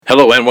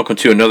Hello and welcome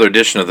to another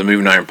edition of the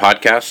Moving Iron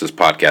Podcast. This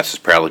podcast is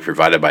proudly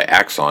provided by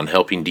Axon,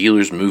 helping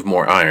dealers move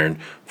more iron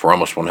for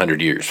almost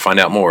 100 years. Find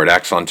out more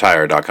at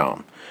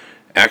axontire.com.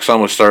 Axon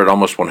was started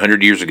almost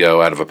 100 years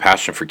ago out of a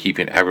passion for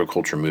keeping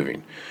agriculture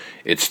moving.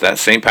 It's that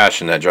same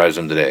passion that drives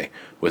them today.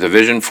 With a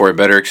vision for a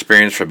better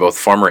experience for both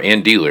farmer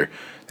and dealer,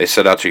 they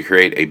set out to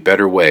create a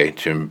better way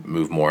to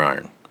move more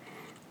iron.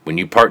 When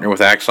you partner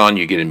with Axon,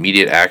 you get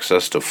immediate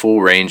access to a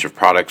full range of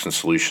products and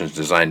solutions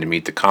designed to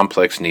meet the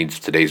complex needs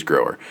of today's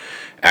grower.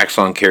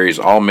 Axon carries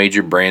all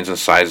major brands and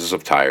sizes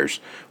of tires,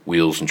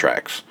 wheels, and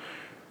tracks.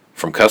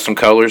 From custom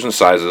colors and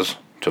sizes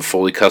to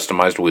fully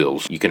customized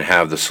wheels, you can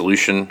have the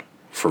solution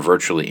for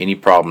virtually any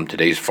problem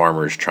today's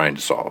farmer is trying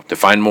to solve. To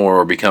find more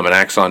or become an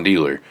Axon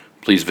dealer,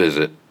 please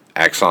visit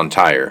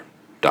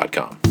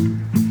axontire.com.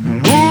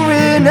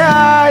 Moving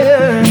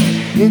iron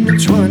in the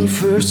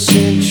 21st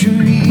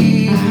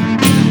century.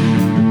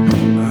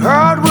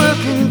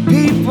 Hard-working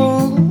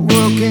people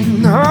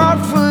working hard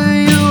for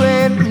you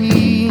and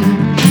me.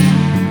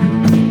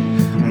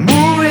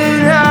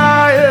 Moving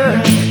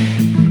iron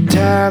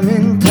time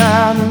and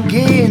time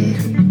again.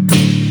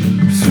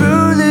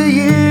 Through the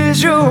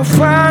years you'll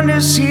find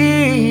us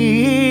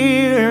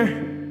here.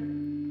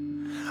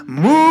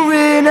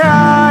 Moving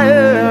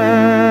iron.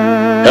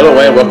 Hello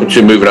and welcome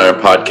to Moving Iron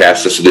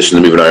Podcast. This edition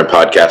of the Moving Iron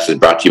Podcast is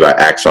brought to you by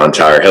Axon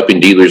Tire,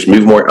 helping dealers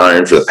move more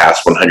iron for the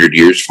past 100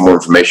 years. For more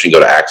information, go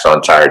to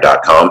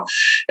axontire.com.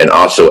 And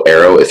also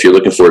Arrow. If you're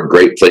looking for a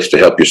great place to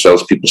help your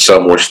salespeople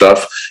sell more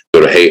stuff, go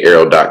to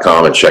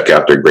heyarrow.com and check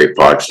out their great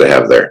products they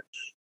have there.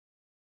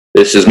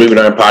 This is Moving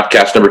Iron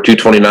Podcast number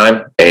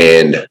 229,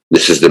 and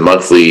this is the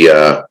monthly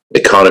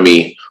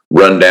economy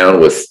rundown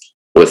with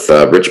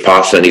Rich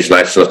Pasa, and he's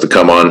nice enough to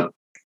come on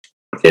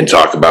and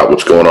talk about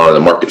what's going on in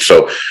the market.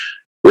 So,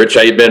 Rich,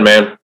 how you been,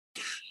 man?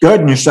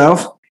 Good, and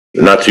yourself?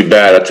 Not too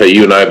bad. I tell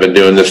you, and I have been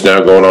doing this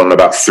now going on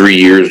about 3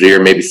 years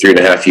here, maybe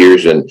 3.5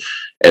 years, and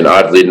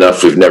oddly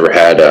enough, we've never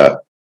had to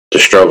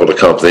struggle to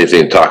come up with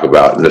anything to talk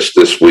about. And this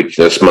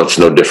month's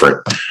no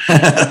different.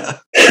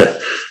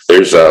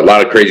 There's a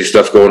lot of crazy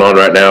stuff going on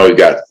right now. We've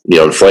got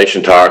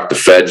inflation talk. The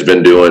Fed's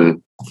been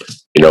doing.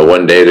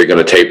 One day they're going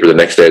to taper, the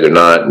next day they're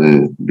not,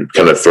 and it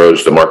kind of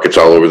throws the markets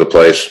all over the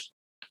place.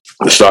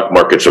 The stock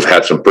markets have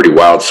had some pretty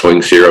wild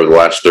swings here over the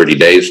last 30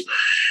 days.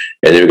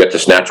 And then we've got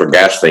this natural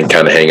gas thing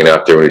kind of hanging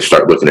out there when you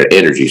start looking at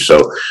energy.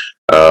 So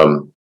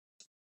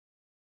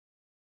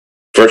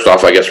first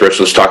off, I guess,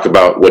 Rich, let's talk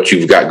about what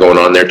you've got going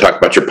on there. Talk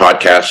about your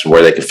podcast and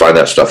where they can find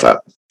that stuff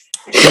out.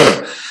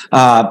 Sure.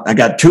 I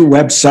got 2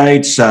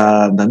 websites.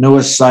 The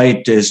newest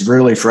site is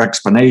really for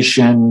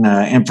explanation,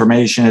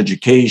 information,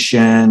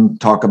 education,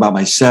 talk about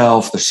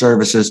myself, the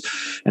services,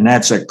 and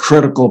that's at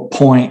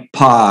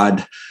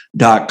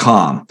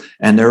criticalpointpod.com.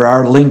 And there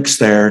are links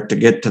there to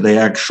get to the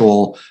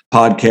actual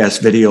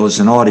podcast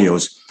videos and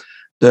audios.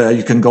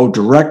 You can go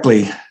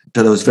directly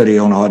to those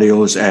video and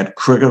audios at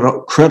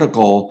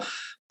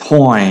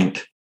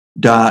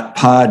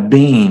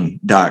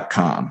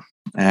criticalpoint.podbean.com.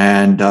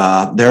 And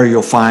there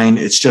you'll find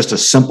it's just a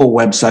simple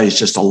website. It's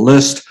just a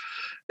list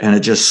and it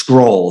just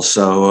scrolls.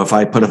 So if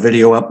I put a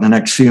video up in the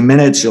next few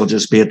minutes, you'll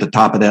just be at the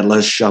top of that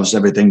list, shoves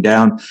everything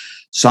down.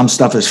 Some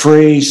stuff is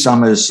free,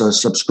 some is a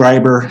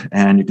subscriber,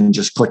 and you can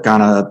just click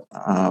on a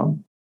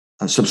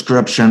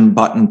subscription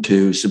button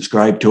to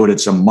subscribe to it.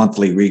 It's a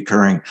monthly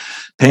recurring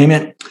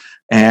payment.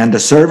 And the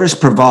service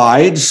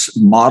provides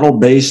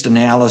model-based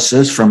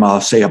analysis from, a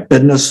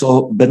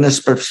business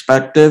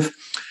perspective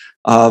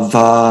of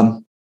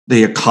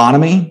the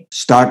economy,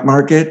 stock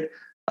market,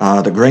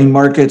 the grain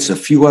markets, a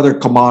few other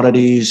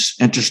commodities,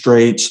 interest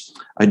rates.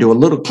 I do a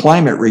little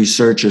climate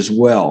research as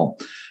well.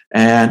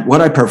 And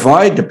what I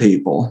provide to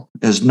people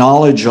is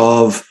knowledge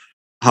of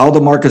how the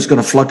market's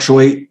going to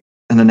fluctuate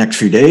in the next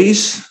few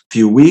days,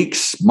 few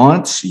weeks,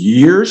 months,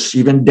 years,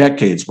 even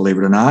decades, believe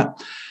it or not.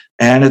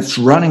 And it's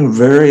running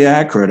very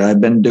accurate.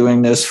 I've been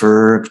doing this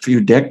for a few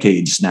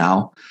decades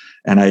now,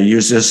 and I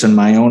use this in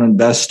my own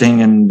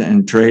investing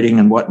and trading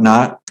and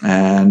whatnot.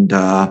 And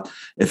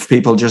if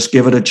people just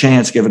give it a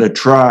chance, give it a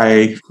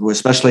try,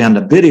 especially on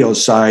the video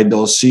side,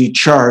 they'll see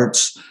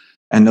charts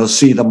and they'll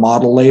see the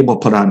model label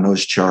put on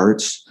those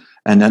charts.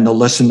 And then they'll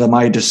listen to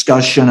my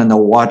discussion and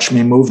they'll watch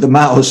me move the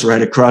mouse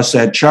right across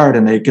that chart,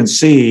 and they can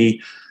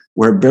see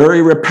we're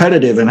very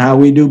repetitive in how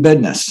we do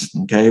business.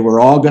 Okay, we're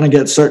all going to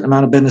get a certain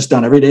amount of business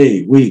done every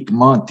day, week,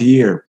 month,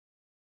 year.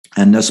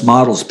 And this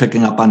model's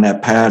picking up on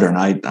that pattern.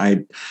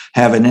 I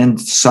have an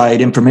inside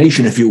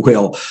information, if you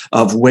will,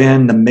 of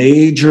when the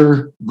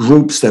major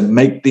groups that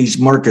make these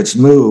markets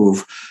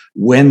move,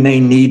 when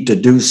they need to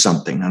do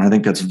something. And I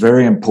think that's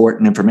very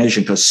important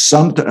information, because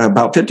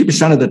about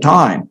 50% of the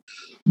time,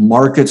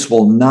 markets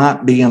will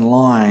not be in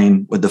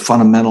line with the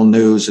fundamental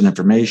news and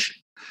information.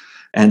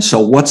 And so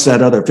what's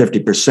that other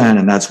 50%?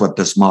 And that's what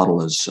this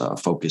model is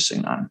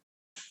focusing on.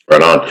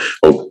 Right on.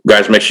 Well,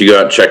 guys, make sure you go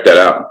out and check that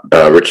out.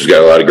 Rich has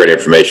got a lot of great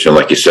information.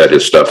 Like you said,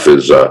 his stuff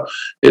is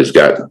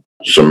got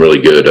some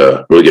really good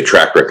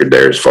track record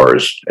there as far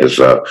as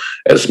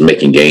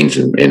making gains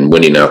and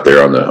winning out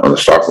there on the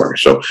stock market.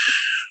 So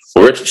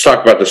Well, Rich, let's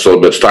talk about this a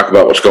little bit. Let's talk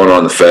about what's going on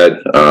in the Fed.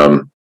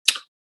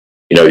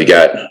 You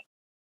got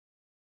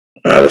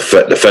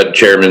the Fed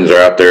chairmen are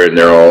out there, and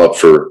they're all up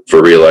for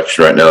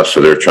re-election right now. So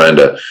they're trying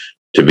to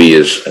be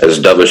as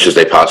dovish as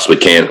they possibly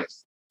can,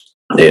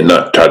 and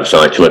not try to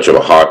sound like too much of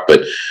a hawk.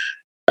 But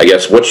I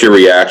guess, what's your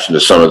reaction to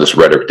some of this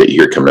rhetoric that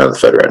you hear coming out of the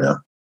Fed right now?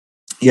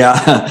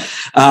 Yeah,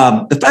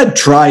 the Fed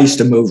tries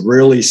to move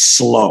really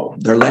slow.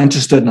 They're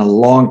interested in a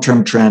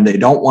long-term trend. They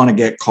don't want to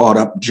get caught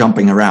up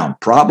jumping around.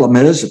 Problem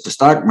is, if the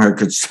stock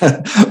market's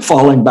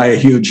falling by a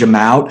huge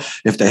amount,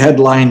 if the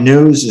headline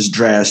news is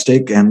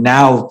drastic, and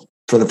now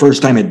for the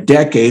first time in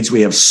decades,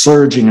 we have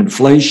surging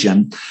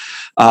inflation.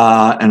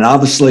 And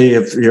obviously,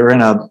 if you're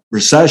in a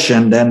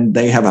recession, then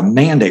they have a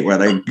mandate where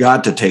they've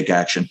got to take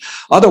action.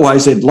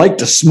 Otherwise, they'd like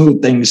to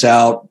smooth things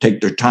out,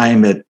 take their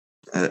time at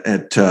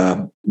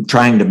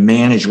trying to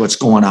manage what's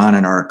going on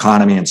in our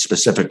economy and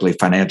specifically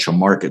financial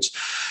markets.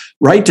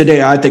 Right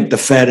today, I think the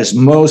Fed is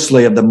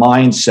mostly of the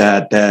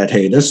mindset that,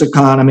 hey, this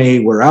economy,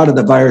 we're out of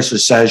the virus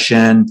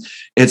recession.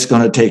 It's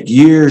going to take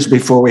years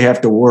before we have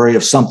to worry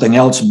of something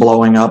else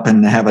blowing up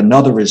and have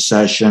another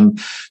recession.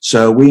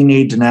 So we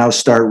need to now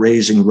start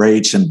raising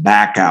rates and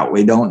back out.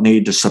 We don't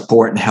need to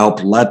support and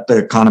help let the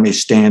economy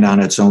stand on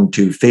its own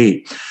 2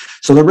 feet.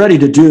 So they're ready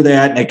to do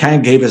that. And they kind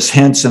of gave us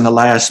hints in the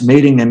last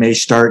meeting they may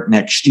start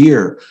next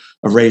year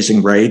of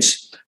raising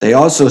rates. They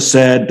also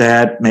said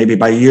that maybe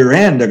by year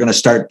end, they're going to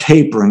start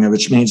tapering,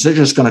 which means they're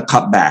just going to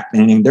cut back,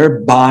 meaning they're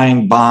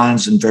buying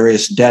bonds and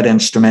various debt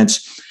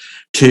instruments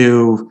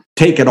to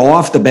take it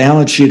off the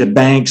balance sheet of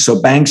banks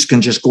so banks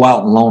can just go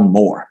out and loan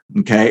more.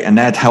 Okay. And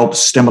that helps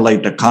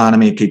stimulate the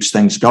economy, keeps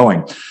things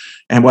going.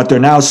 And what they're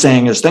now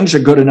saying is things are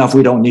good enough.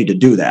 We don't need to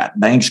do that.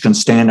 Banks can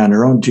stand on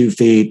their own 2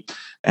 feet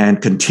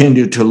and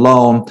continue to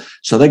loan.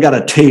 So they got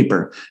to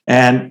taper.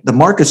 And the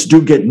markets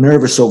do get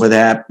nervous over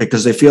that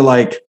because they feel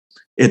like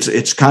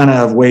it's kind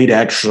of a way to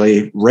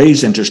actually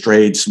raise interest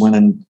rates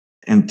when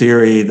in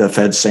theory, the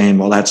Fed's saying,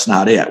 well, that's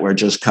not it. We're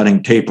just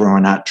cutting taper. We're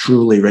not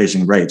truly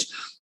raising rates.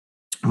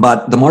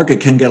 But the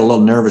market can get a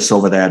little nervous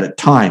over that at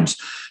times.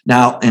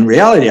 Now, in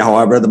reality,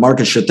 however, the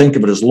market should think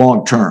of it as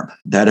long-term,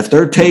 that if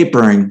they're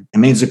tapering, it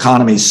means the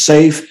economy is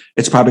safe.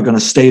 It's probably going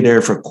to stay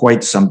there for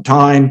quite some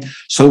time.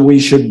 So we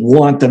should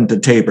want them to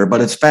taper.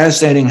 But it's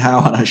fascinating how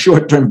on a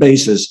short-term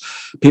basis,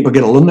 people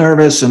get a little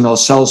nervous and they'll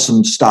sell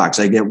some stocks.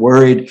 They get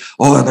worried,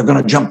 oh, they're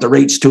going to jump the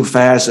rates too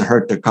fast and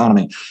hurt the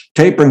economy.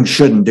 Tapering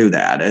shouldn't do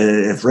that.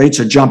 If rates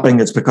are jumping,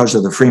 it's because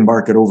of the free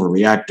market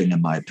overreacting,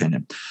 in my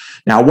opinion.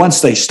 Now, once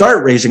they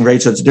start raising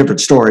rates, it's a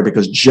different story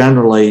because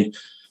generally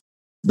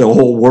the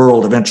whole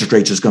world of interest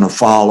rates is going to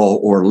follow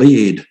or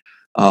lead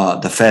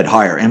the Fed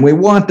higher. And we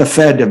want the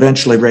Fed to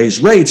eventually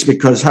raise rates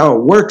because how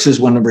it works is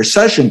when the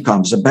recession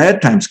comes, the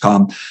bad times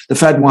come, the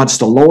Fed wants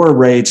to lower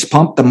rates,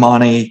 pump the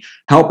money,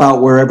 help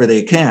out wherever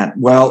they can.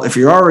 Well, if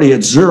you're already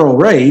at zero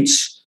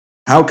rates,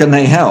 how can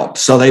they help?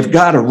 So they've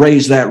got to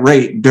raise that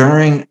rate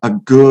during a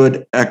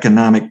good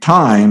economic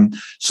time.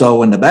 So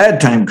when the bad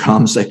time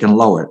comes, they can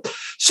lower it.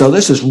 So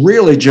this is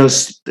really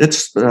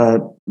it's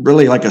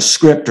really like a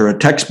script or a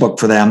textbook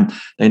for them.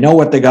 They know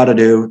what they got to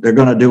do. They're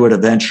going to do it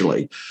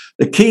eventually.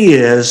 The key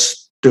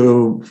is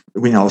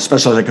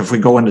especially like if we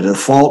go into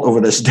default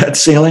over this debt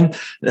ceiling,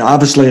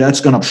 obviously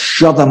that's going to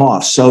shove them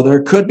off. So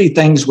there could be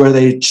things where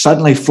they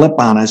suddenly flip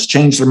on us,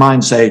 change their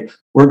mind, say,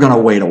 we're going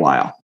to wait a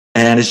while.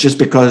 And it's just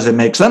because it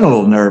makes them a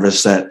little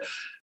nervous that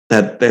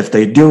if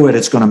they do it,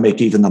 it's going to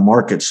make even the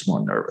markets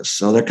more nervous.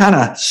 So they're kind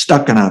of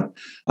stuck in a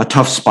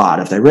tough spot.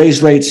 If they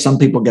raise rates, some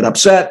people get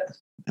upset.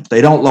 If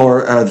they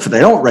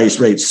don't raise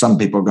rates, some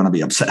people are going to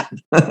be upset.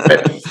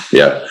 Right.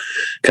 Yeah.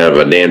 Kind of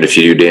a damned if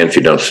you do, damned if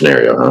you don't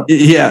scenario, huh?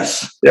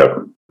 Yes. Yep.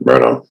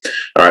 Right on.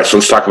 All right. So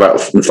let's talk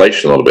about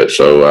inflation a little bit.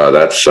 So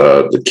that's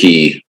the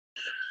key.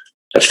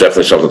 That's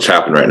definitely something that's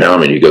happening right now. I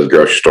mean, you go to the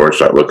grocery store and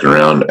start looking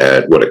around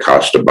at what it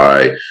costs to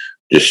buy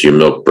just your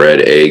milk,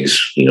 bread, eggs,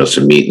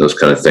 some meat and those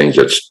kind of things.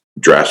 That's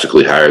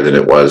drastically higher than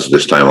it was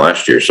this time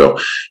last year. So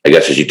I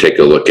guess as you take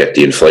a look at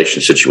the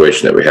inflation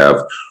situation that we have,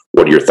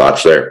 what are your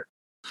thoughts there?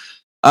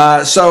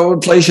 So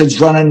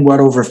inflation's running,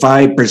 over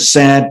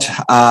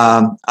 5%.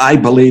 I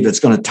believe it's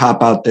going to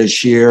top out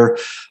this year.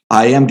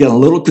 I am getting a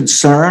little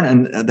concerned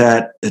and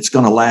that it's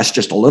going to last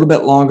just a little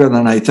bit longer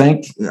than I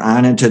think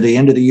on into the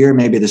end of the year,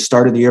 maybe the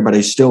start of the year, but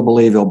I still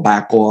believe it'll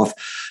back off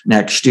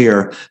next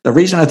year. The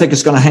reason I think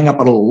it's going to hang up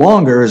a little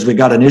longer is we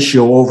got an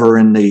issue over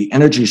in the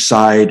energy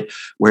side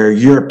where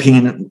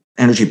European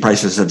energy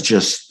prices have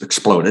just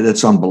exploded.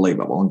 It's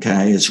unbelievable.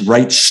 Okay. It's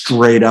right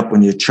straight up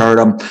when you chart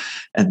them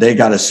and they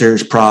got a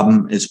serious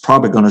problem. It's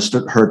probably going to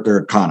hurt their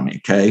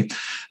economy. Okay.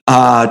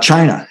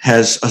 China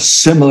has a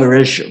similar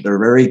issue. They're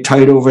very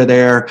tight over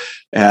there.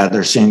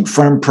 They're seeing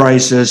firm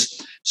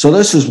prices. So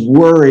this is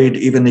worried,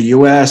 even the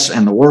U.S.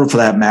 and the world for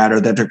that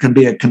matter, that there can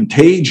be a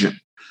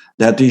contagion,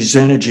 that these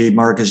energy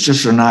markets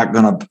just are not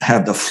going to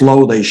have the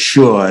flow they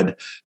should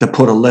to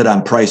put a lid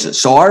on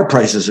prices. So our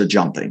prices are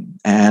jumping.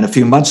 And a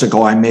few months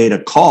ago, I made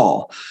a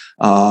call,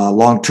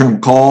 long-term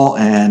call,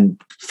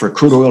 and for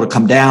crude oil to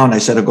come down. I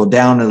said it'll go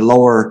down and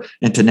lower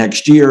into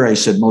next year. I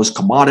said most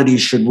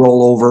commodities should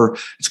roll over.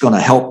 It's going to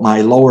help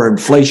my lower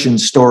inflation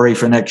story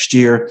for next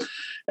year.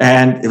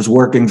 And it was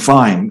working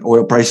fine.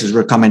 Oil prices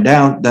were coming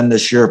down. Then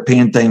this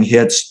European thing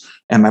hits.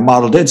 And my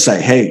model did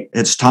say, hey,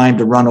 it's time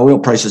to run oil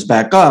prices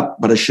back up,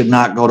 but it should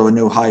not go to a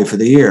new high for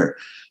the year.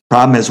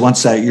 Problem is,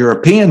 once that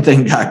European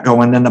thing got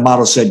going, then the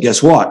model said,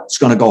 guess what? It's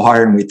going to go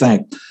higher than we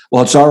think.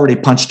 Well, it's already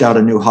punched out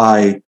a new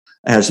high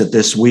as of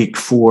this week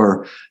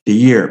for the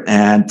year.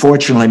 And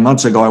fortunately,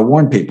 months ago, I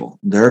warned people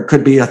there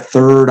could be a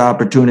third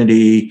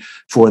opportunity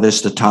for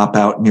this to top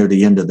out near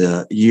the end of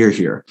the year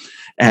here.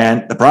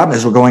 And the problem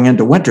is we're going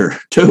into winter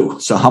too.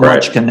 So how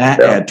much can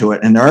that add to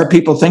it? And there are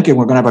people thinking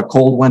we're going to have a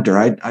cold winter.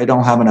 I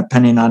don't have an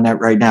opinion on that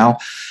right now,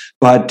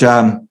 but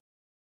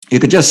you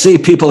could just see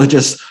people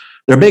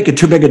they're making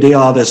too big a deal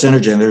out of this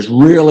energy, and there's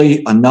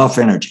really enough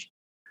energy.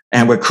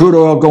 And with crude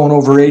oil going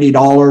over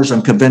 $80,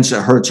 I'm convinced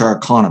it hurts our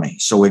economy.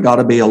 So we got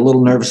to be a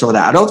little nervous over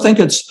that. I don't think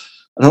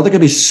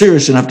it'd be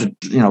serious enough to,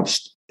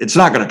 it's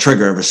not going to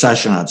trigger a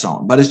recession on its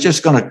own, but it's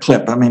just going to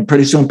clip. I mean,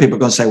 pretty soon people are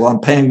going to say, well, I'm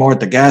paying more at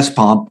the gas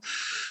pump,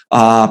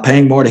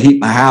 paying more to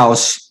heat my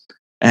house.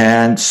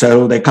 And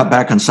so they cut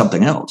back on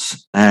something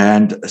else.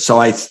 And so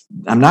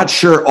I'm not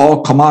sure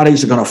all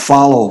commodities are going to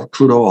follow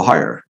crude oil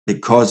higher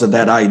because of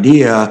that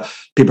idea.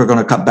 People are going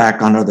to cut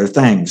back on other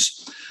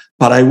things.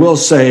 But I will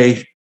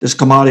say this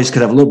commodities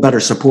could have a little better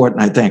support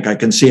than I think. I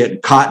can see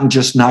it. Cotton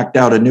just knocked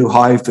out a new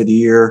high for the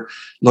year.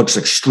 Looks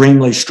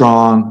extremely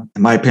strong.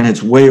 In my opinion,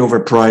 it's way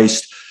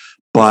overpriced.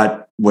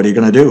 But what are you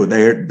going to do?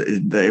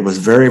 It was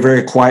very,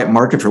 very quiet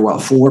market for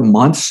 4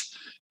 months.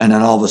 And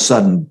then all of a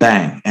sudden,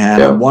 bang.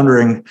 And I'm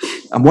wondering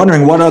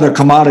what other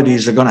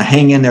commodities are going to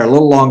hang in there a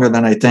little longer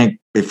than I think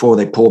before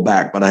they pull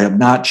back. But I have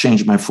not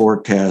changed my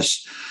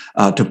forecast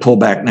to pull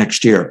back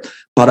next year.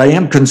 But I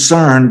am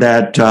concerned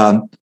that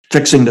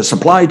fixing the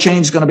supply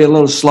chain is going to be a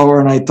little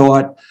slower than I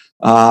thought.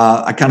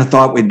 I kind of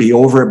thought we'd be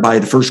over it by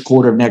the first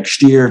quarter of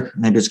next year.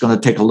 Maybe it's going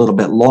to take a little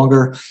bit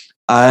longer.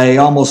 I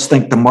almost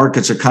think the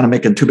markets are kind of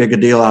making too big a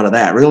deal out of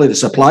that. Really, the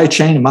supply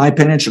chain, in my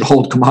opinion, should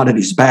hold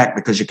commodities back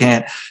because you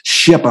can't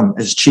ship them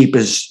as cheap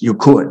as you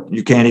could.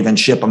 You can't even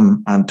ship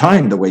them on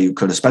time the way you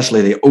could,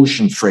 especially the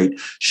ocean freight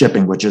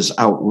shipping, which is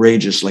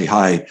outrageously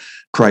high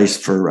price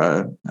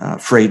for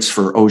freights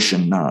for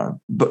ocean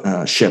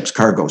ships,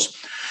 cargoes.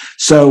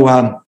 So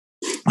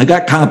I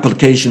got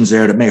complications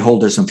there that may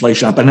hold this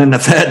inflation up. And then the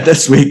Fed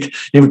this week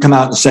even come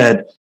out and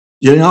said,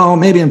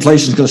 maybe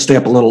inflation is going to stay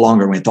up a little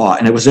longer than we thought.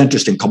 And it was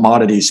interesting.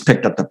 Commodities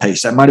picked up the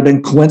pace. That might have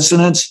been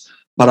coincidence,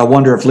 but I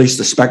wonder if at least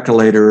the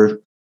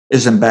speculator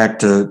isn't back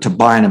to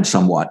buying them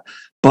somewhat.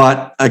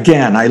 But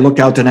again, I look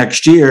out to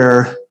next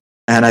year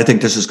and I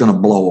think this is going to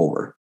blow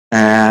over.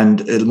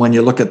 And when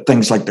you look at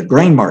things like the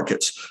grain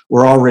markets,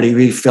 we're already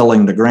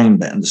refilling the grain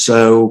bins.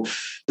 So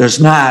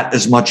there's not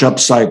as much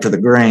upside for the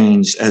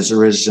grains as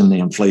there is in the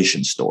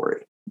inflation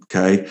story.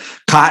 Okay.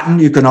 Cotton,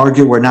 you can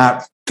argue we're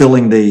not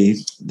filling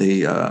the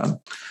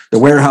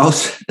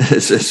warehouse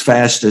as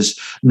fast as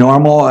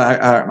normal.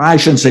 I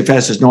shouldn't say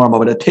fast as normal,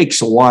 but it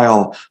takes a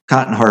while.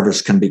 Cotton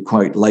harvest can be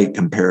quite late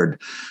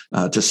compared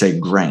to, say,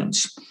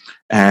 grains.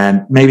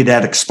 And maybe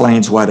that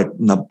explains why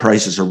the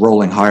prices are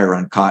rolling higher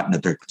on cotton,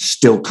 that they're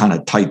still kind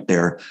of tight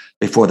there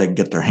before they can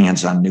get their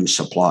hands on new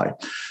supply.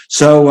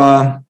 So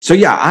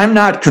yeah, I'm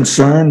not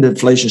concerned.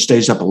 Inflation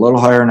stays up a little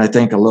higher, and I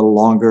think a little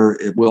longer.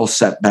 It will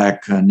set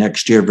back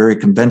next year. Very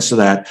convinced of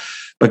that.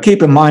 But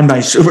keep in mind, my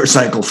super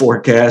cycle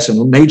forecast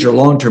and major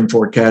long-term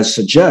forecasts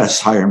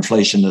suggest higher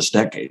inflation this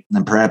decade,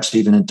 and perhaps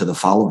even into the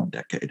following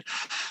decade.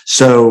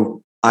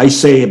 So I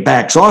say it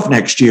backs off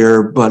next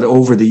year, but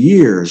over the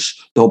years,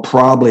 there'll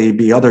probably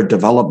be other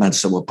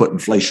developments that will put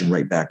inflation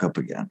rate back up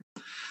again.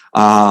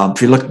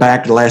 If you look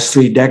back the last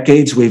 3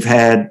 decades, we've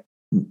had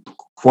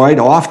quite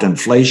often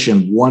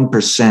inflation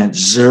 1%,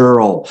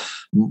 0,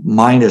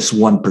 minus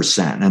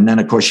 1%. And then,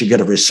 of course, you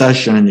get a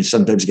recession and you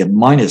sometimes get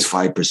minus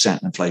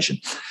 5% inflation.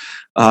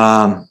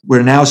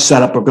 We're now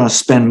set up, we're going to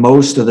spend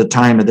most of the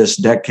time of this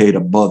decade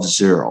above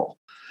 0.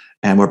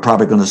 And we're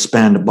probably going to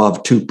spend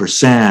above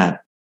 2%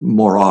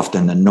 more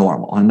often than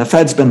normal. And the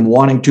Fed's been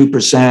wanting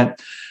 2%.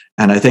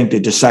 And I think they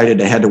decided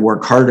they had to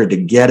work harder to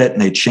get it.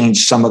 And they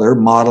changed some of their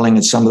modeling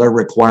and some of their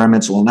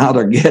requirements. Well, now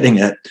they're getting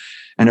it.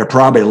 And they're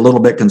probably a little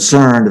bit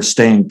concerned of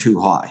staying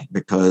too high,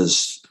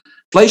 because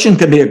inflation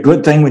can be a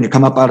good thing when you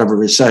come up out of a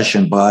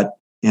recession, but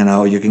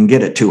you can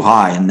get it too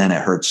high and then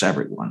it hurts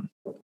everyone.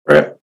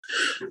 Right.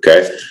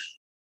 Okay.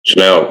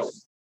 So now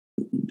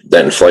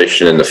that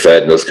inflation and the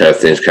Fed and those kind of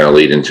things kind of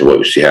lead into what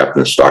we see happen in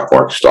the stock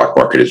market. Stock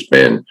market has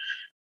been,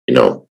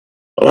 it'll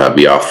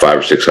be off 500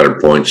 or 600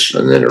 points,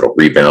 and then it'll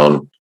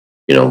rebound,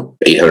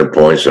 800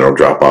 points, and it'll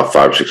drop off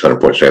 500 or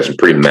 600 points. We have some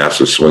pretty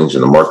massive swings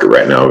in the market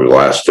right now over the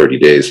last 30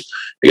 days.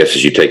 I guess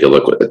as you take a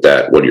look at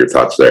that, what are your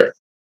thoughts there?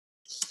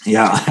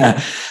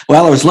 Yeah.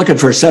 Well, I was looking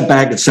for a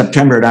setback in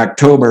September and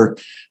October,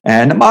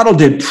 and the model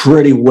did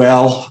pretty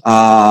well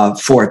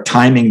for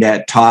timing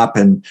that top.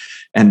 And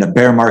and the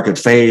bear market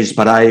phase,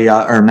 but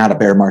or not a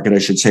bear market, I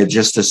should say,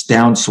 just this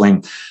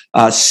downswing.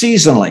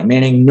 Seasonally,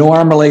 meaning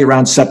normally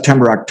around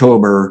September,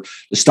 October,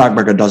 the stock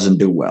market doesn't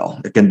do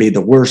well. It can be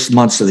the worst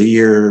months of the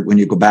year when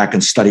you go back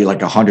and study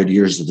like 100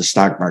 years of the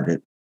stock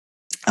market.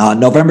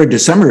 November,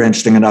 December,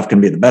 interesting enough, can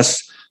be the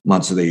best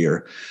months of the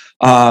year.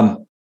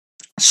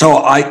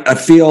 So I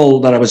feel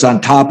that I was on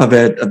top of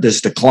it, of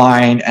this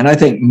decline. And I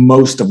think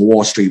most of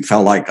Wall Street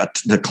felt like a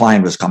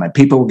decline was coming.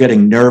 People were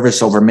getting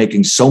nervous over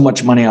making so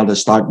much money out of the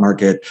stock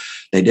market.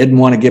 They didn't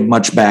want to give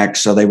much back.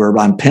 So they were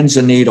on pins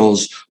and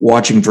needles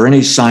watching for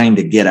any sign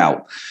to get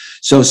out.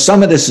 So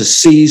some of this is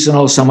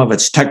seasonal. Some of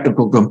it's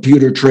technical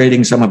computer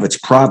trading. Some of it's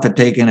profit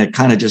taking. It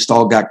kind of just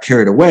all got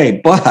carried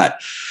away. But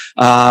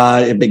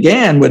it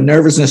began with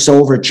nervousness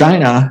over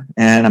China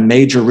and a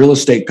major real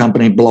estate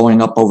company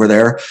blowing up over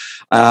there.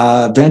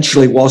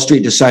 Eventually, Wall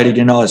Street decided,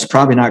 it's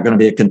probably not going to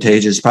be a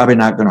contagion. It's probably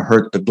not going to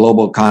hurt the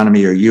global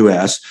economy or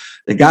U.S.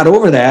 They got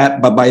over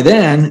that, but by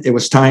then it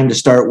was time to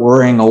start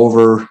worrying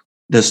over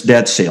this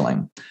debt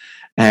ceiling.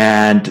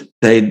 And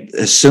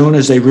as soon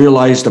as they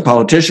realized the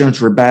politicians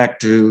were back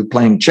to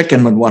playing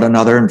chicken with one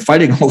another and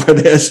fighting over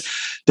this,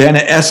 then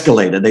it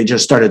escalated. They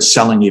just started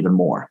selling even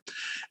more.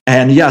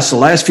 And yes, the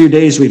last few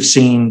days we've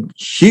seen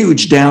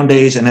huge down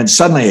days and then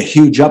suddenly a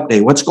huge up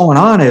day. What's going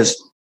on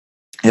is,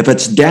 if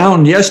it's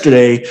down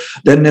yesterday,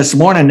 then this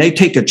morning they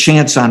take a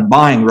chance on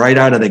buying right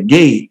out of the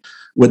gate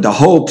with the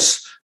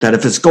hopes that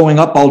if it's going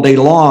up all day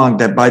long,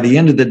 that by the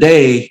end of the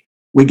day,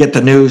 we get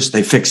the news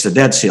they fixed the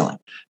debt ceiling.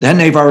 Then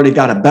they've already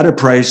got a better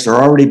price. They're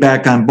already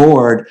back on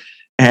board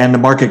and the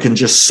market can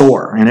just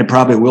soar, and it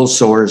probably will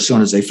soar as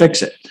soon as they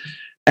fix it.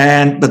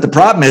 But the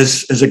problem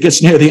is, as it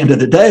gets near the end of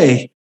the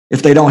day,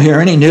 if they don't hear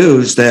any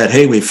news that,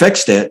 hey, we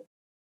fixed it,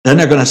 then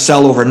they're going to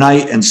sell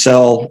overnight and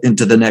sell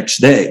into the next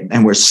day.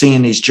 And we're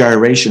seeing these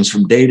gyrations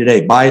from day to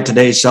day. Buy it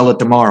today, sell it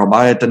tomorrow,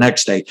 buy it the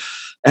next day.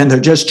 And they're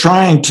just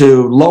trying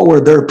to lower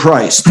their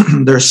price.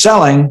 They're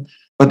selling,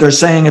 but they're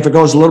saying if it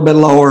goes a little bit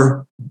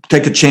lower,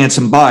 take a chance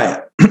and buy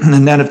it.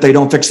 And then if they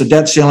don't fix the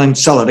debt ceiling,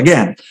 sell it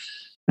again.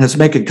 And it's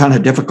making it kind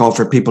of difficult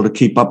for people to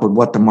keep up with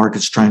what the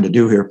market's trying to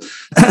do here.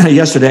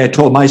 Yesterday, I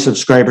told my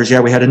subscribers,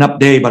 we had an up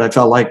day, but I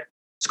felt like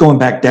it's going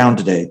back down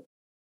today.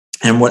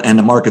 And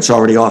the market's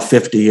already off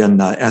 50 and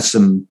the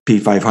S&P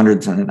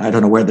 500, and I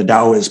don't know where the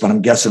Dow is, but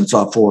I'm guessing it's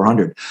off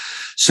 400.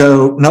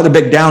 So another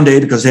big down day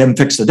because they haven't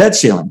fixed the debt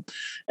ceiling.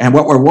 And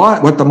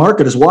what the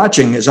market is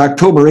watching is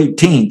October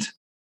 18th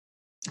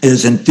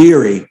is, in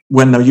theory,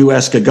 when the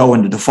U.S. could go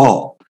into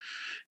default.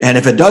 And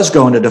if it does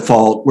go into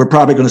default, we're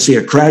probably going to see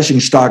a crashing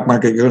stock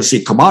market. You're going to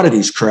see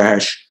commodities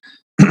crash.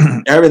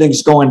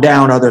 Everything's going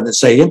down, other than,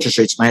 say, interest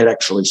rates might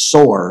actually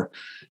soar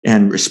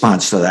in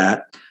response to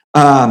that.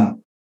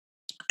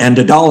 And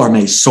the dollar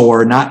may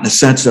soar, not in the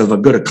sense of a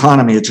good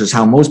economy, it's just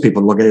how most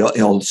people look at it.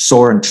 It'll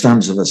soar in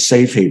terms of a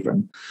safe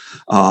haven,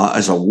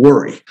 as a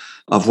worry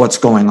of what's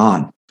going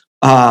on.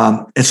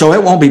 And so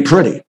it won't be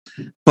pretty.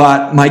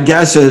 But my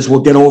guess is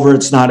we'll get over.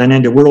 It's not an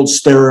end of world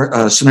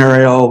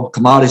scenario.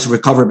 Commodities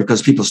recover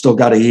because people still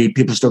got to eat.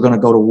 People still going to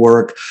go to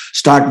work.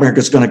 Stock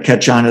market's going to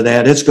catch on to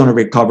that. It's going to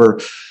recover.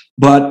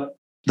 But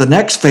the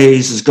next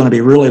phase is going to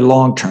be really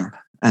long term.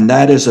 And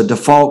that is, a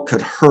default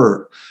could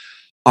hurt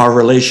our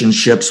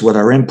relationships with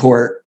our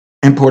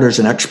importers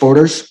and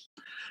exporters.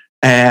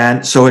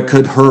 And so it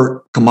could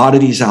hurt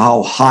commodities,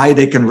 how high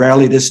they can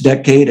rally this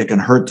decade. It can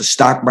hurt the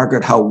stock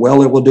market, how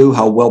well it will do,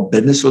 how well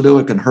business will do.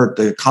 It can hurt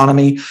the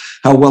economy,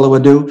 how well it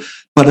would do,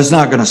 but it's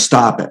not going to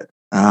stop it.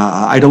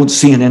 I don't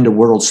see an end of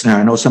world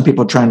scenario. I know some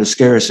people are trying to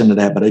scare us into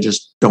that, but I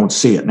just don't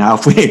see it. Now,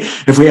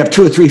 if we have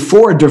 2 or 3,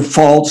 4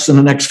 defaults in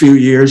the next few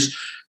years,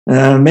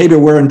 maybe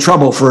we're in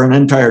trouble for an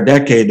entire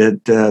decade.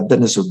 That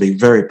business would be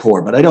very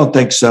poor, but I don't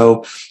think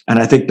so. And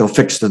I think they'll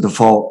fix the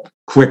default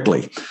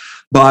quickly.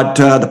 But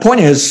the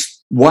point is,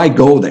 why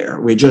go there?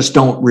 We just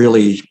don't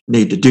really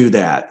need to do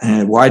that.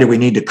 And why do we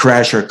need to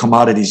crash our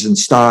commodities and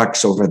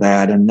stocks over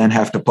that and then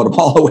have to put them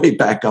all the way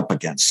back up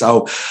again?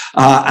 So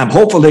I'm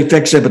hopeful they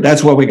fix it, but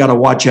that's what we got to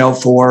watch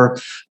out for.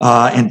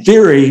 In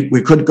theory,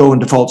 we could go in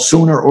default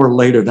sooner or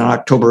later than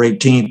October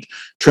 18th.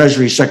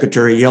 Treasury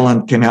Secretary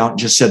Yellen came out and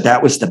just said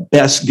that was the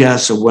best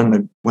guess of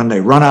when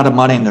they run out of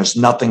money and there's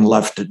nothing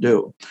left to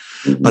do.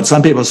 Mm-hmm. But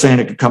some people are saying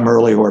it could come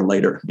early or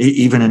later,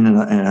 even in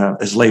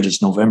as late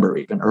as November,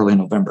 even early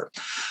November.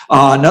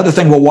 Another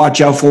thing we'll watch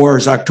out for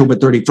is October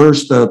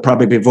 31st. They'll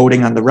probably be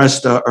voting on the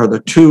rest or the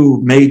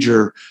 2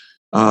 major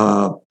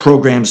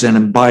programs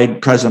in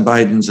President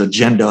Biden's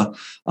agenda.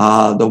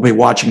 They'll be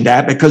watching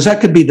that because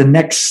that could be the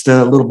next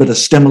little bit of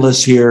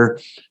stimulus here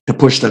to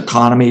push the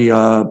economy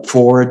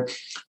forward.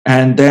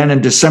 And then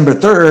in December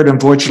 3rd,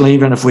 unfortunately,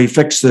 even if we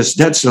fix this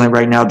debt ceiling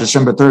right now,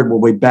 December 3rd,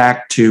 we'll be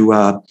back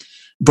to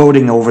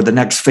voting over the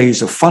next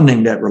phase of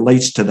funding that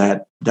relates to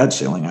that debt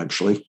ceiling,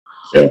 actually.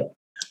 Yeah.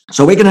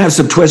 So we can have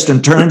some twists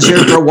and turns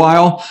here for a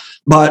while.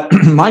 But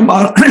my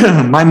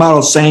model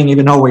is saying,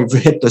 even though we've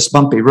hit this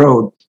bumpy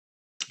road,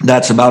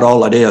 that's about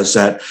all it is.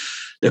 That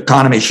The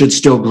economy should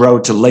still grow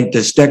to late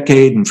this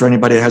decade. And for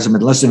anybody that hasn't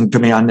been listening to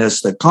me on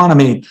this, the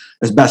economy,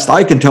 as best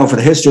I can tell for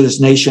the history of this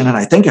nation, and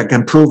I think I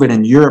can prove it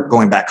in Europe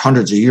going back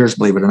hundreds of years,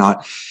 believe it or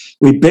not,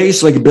 we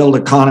basically build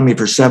economy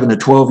for 7 to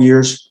 12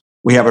 years.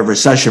 We have a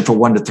recession for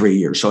 1 to 3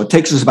 years. So it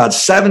takes us about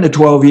 7 to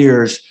 12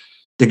 years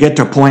to get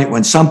to a point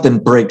when something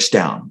breaks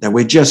down, that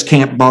we just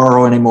can't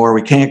borrow anymore.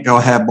 We can't go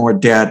have more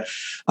debt.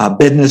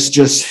 Business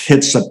just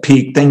hits a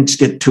peak. Things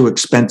get too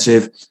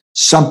expensive.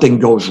 Something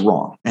goes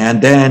wrong.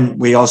 And then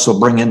we also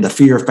bring in the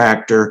fear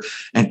factor,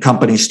 and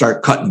companies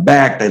start cutting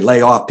back. They lay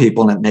off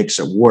people, and it makes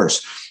it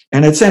worse.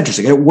 And it's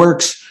interesting. It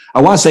works,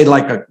 I want to say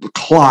like a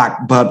clock,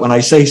 but when I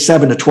say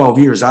 7 to 12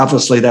 years,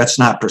 obviously that's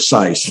not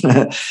precise.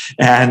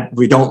 And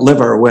we don't live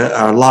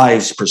our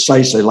lives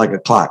precisely like a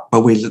clock,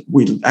 but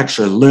we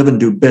actually live and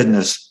do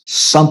business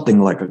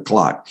something like a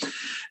clock.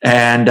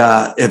 And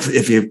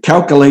if you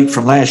calculate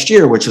from last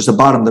year, which is the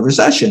bottom of the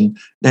recession,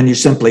 then you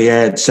simply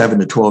add 7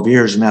 to 12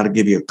 years, and that'll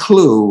give you a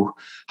clue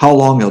how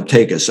long it'll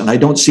take us. And I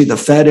don't see the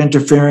Fed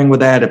interfering with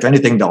that. If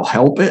anything, they'll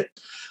help it.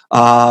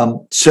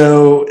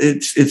 So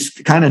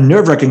it's kind of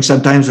nerve-wracking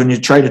sometimes when you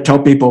try to tell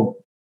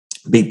people,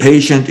 be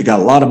patient. You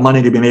got a lot of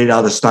money to be made out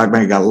of the stock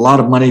market. You got a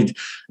lot of money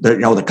that,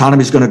 the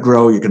economy is going to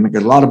grow. You can make a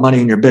lot of money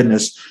in your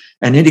business.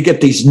 And then you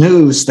get these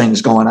news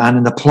things going on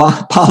in the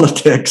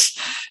politics,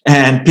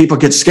 and people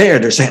get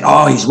scared. They're saying,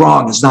 oh, he's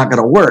wrong. It's not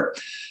going to work.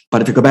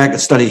 But if you go back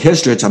and study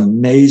history, it's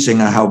amazing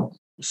how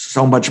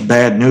so much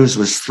bad news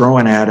was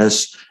thrown at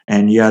us,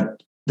 and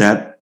yet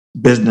that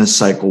business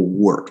cycle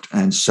worked.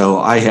 And so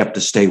I have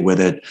to stay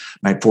with it.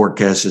 My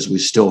forecast is we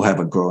still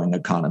have a growing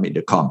economy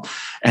to come.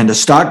 And the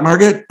stock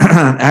market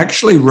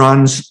actually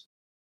runs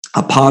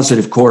a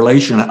positive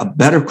correlation, a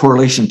better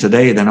correlation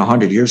today than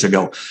 100 years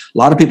ago. A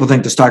lot of people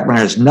think the stock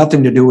market has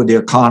nothing to do with the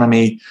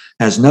economy,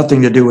 has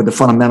nothing to do with the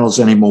fundamentals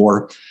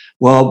anymore.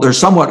 Well, they're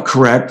somewhat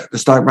correct. The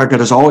stock market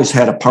has always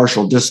had a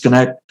partial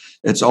disconnect.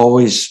 It's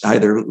always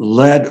either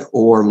led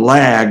or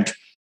lagged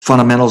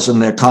fundamentals in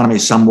the economy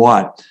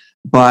somewhat.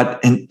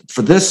 But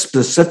for this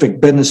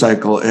specific business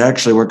cycle, it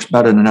actually works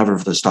better than ever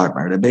for the stock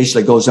market. It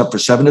basically goes up for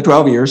 7 to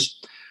 12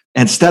 years.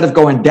 Instead of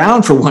going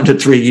down for 1 to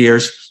 3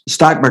 years, the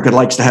stock market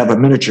likes to have a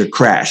miniature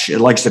crash. It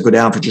likes to go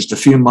down for just a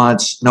few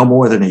months, no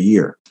more than a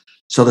year.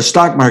 So the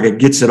stock market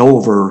gets it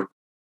over,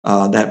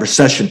 that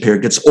recession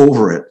period, gets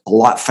over it a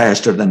lot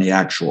faster than the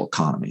actual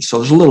economy. So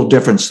there's a little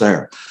difference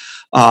there.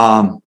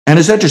 And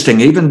it's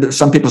interesting. Even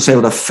some people say,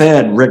 well, the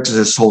Fed rigs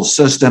this whole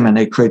system and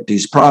they create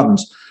these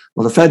problems.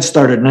 Well, the Fed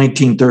started in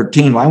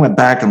 1913. Well, I went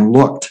back and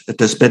looked at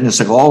this business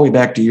cycle all the way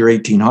back to year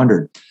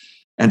 1800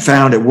 and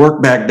found it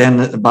worked back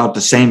then about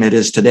the same it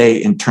is today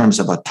in terms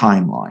of a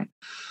timeline.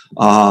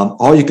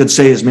 All you could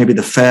say is maybe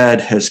the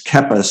Fed has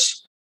kept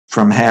us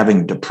from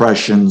having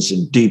depressions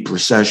and deep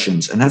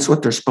recessions, and that's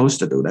what they're supposed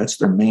to do. That's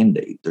their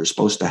mandate. They're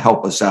supposed to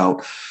help us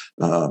out,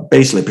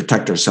 basically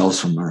protect ourselves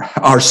from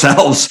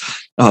ourselves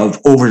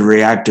of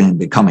overreacting and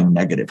becoming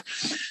negative.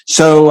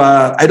 So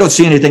I don't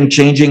see anything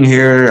changing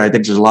here. I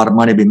think there's a lot of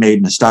money to be made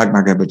in the stock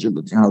market, but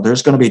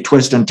there's going to be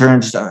twists and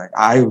turns.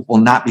 I will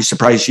not be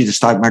surprised to see the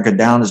stock market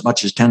down as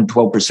much as 10,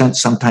 12%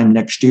 sometime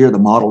next year. The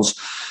model's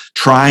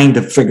trying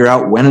to figure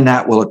out when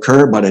that will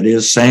occur, but it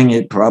is saying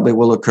it probably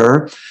will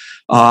occur.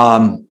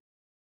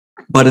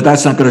 But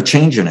that's not going to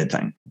change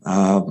anything.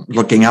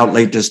 Looking out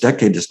late this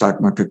decade, the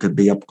stock market could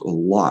be up a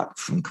lot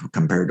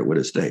compared to what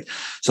it is today.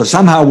 So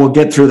somehow we'll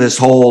get through this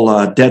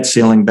whole debt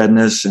ceiling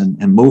business and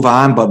move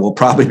on, but we'll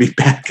probably be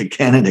back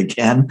again and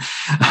again,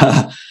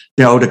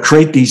 to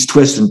create these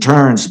twists and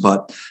turns.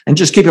 And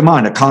just keep in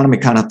mind, economy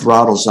kind of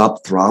throttles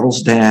up,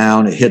 throttles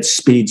down, it hits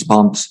speeds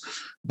bumps.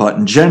 But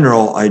in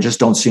general, I just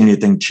don't see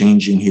anything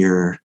changing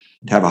here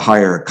to have a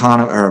higher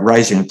economy or a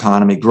rising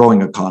economy,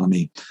 growing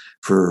economy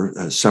for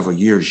several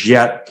years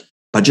yet.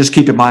 But just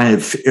keep in mind,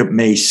 it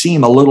may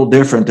seem a little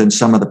different than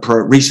some of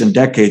the recent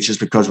decades just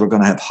because we're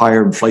going to have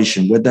higher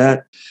inflation with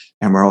that.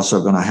 And we're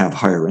also going to have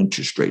higher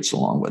interest rates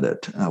along with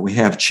it. We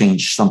have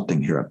changed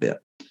something here a bit.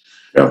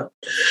 Yeah.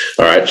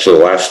 All right. So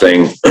the last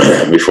thing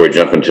before we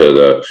jump into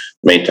the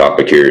main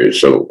topic here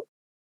is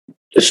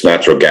this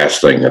natural gas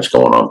thing that's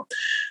going on.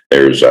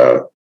 There's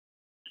a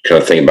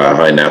kind of thing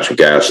behind natural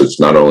gas. It's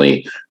not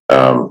only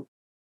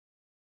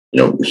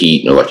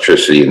heat and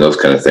electricity and those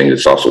kind of things.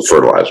 It's also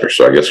fertilizer.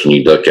 So I guess when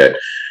you look at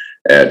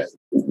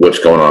what's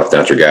going on with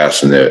natural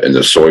gas and the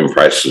soybean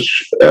prices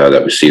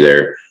that we see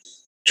there,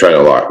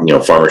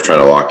 farmers trying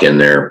to lock in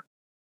their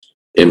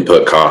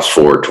input costs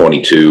for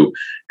 22.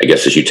 I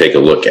guess as you take a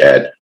look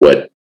at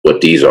what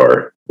these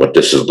are, what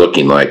this is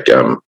looking like,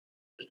 kind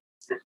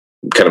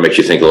of makes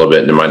you think a little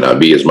bit. There might not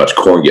be as much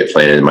corn get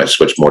planted. It might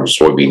switch more to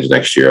soybeans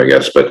next year, I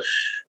guess. But I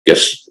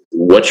guess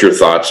what's your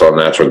thoughts on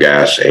natural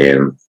gas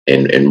and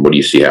what do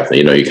you see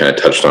happening? You kind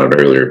of touched on it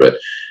earlier, but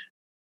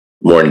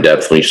more in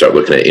depth when you start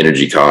looking at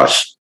energy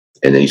costs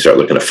and then you start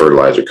looking at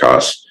fertilizer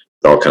costs,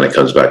 it all kind of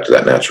comes back to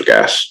that natural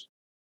gas.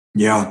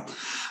 Yeah.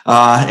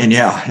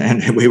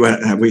 And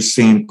we've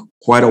seen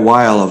quite a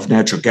while of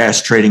natural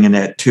gas trading in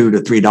that $2 to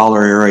 $3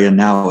 area.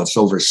 Now it's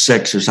over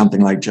 $6 or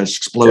something, like just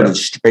exploded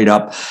straight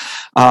up.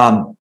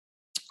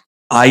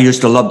 I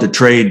used to love to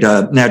trade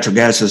natural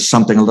gas as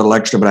something a little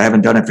extra, but I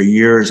haven't done it for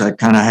years. I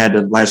kind of had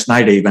to last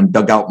night. I even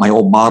dug out my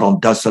old model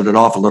and dusted it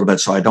off a little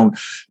bit, so I don't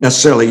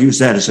necessarily use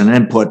that as an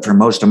input for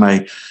most of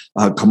my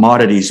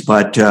commodities.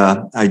 But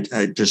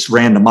I just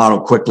ran the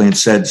model quickly and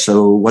said,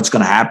 so what's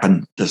going to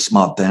happen this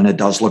month? And it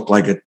does look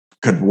like it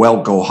could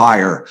well go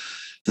higher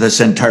for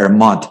this entire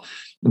month.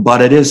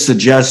 But it is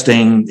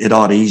suggesting it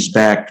ought to ease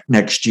back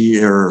next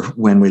year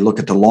when we look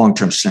at the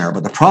long-term scenario.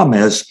 But the problem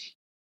is,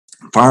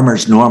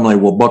 farmers normally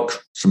will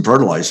book some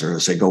fertilizer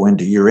as they go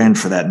into year end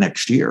for that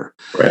next year.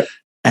 Right.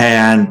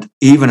 And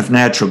even if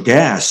natural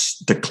gas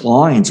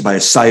declines by a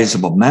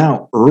sizable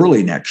amount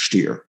early next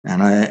year,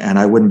 and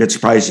I wouldn't be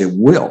surprised it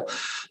will,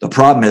 the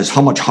problem is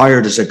how much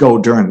higher does it go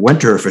during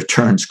winter if it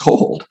turns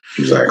cold?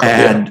 Exactly.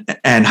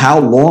 And how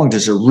long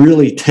does it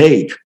really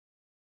take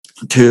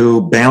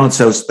to balance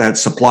that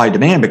supply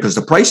demand, because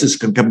the prices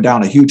can come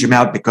down a huge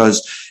amount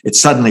because it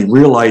suddenly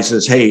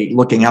realizes, hey,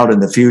 looking out in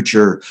the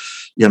future,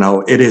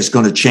 it is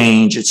going to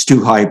change. It's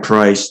too high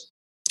priced.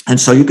 And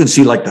so you can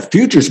see like the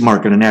futures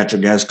market of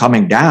natural gas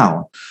coming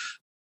down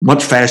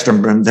much faster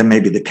than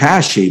maybe the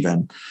cash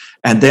even.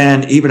 And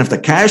then even if the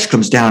cash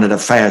comes down at a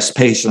fast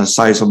pace and a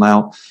sizable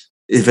amount,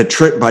 if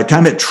by the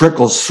time it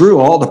trickles through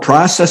all the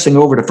processing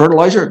over to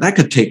fertilizer, that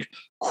could take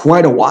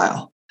quite a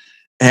while.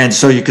 And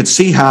so you could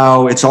see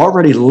how it's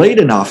already late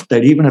enough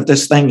that even if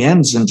this thing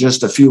ends in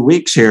just a few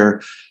weeks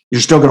here, you're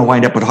still going to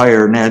wind up with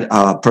higher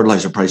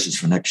fertilizer prices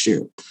for next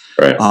year.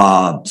 Right.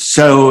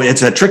 So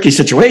it's a tricky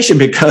situation,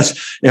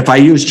 because if I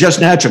use just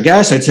natural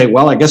gas, I'd say,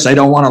 well, I guess I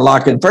don't want to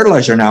lock in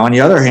fertilizer now. On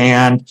the other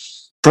hand,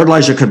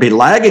 fertilizer could be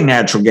lagging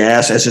natural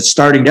gas. As it's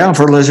starting down,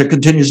 fertilizer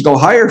continues to go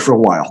higher for a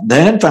while,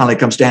 then finally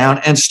comes down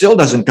and still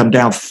doesn't come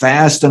down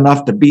fast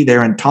enough to be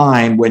there in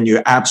time when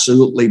you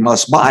absolutely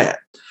must buy it.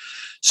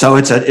 So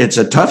it's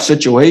a tough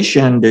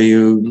situation. Do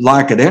you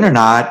lock it in or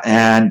not?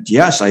 And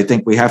yes, I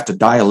think we have to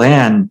dial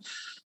in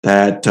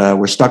that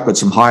we're stuck with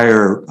some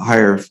higher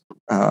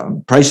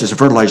prices of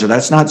fertilizer.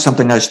 That's not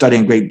something I study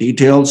in great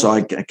detail, so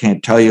I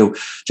can't tell you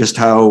just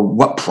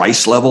what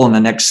price level in the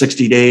next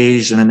 60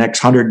 days and the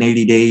next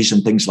 180 days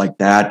and things like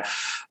that.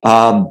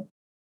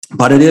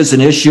 But it is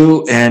an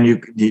issue, and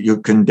you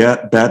can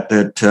bet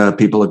that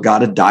people have got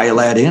to dial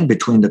that in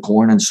between the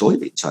corn and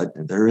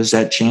soybeans. There is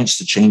that chance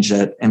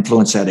to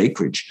influence that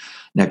acreage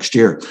next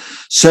year.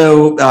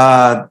 So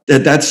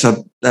that's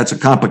a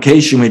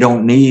complication we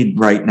don't need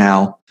right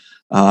now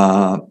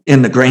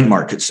in the grain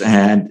markets.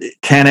 And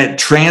can it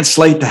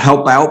translate to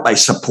help out by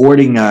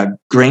supporting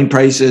grain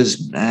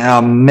prices?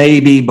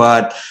 Maybe,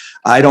 but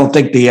I don't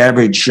think the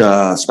average,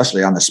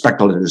 especially on the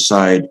speculative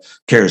side,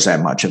 cares that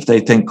much. If they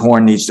think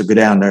corn needs to go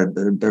down,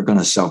 they're going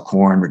to sell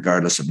corn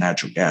regardless of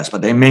natural gas,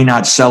 but they may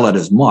not sell it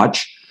as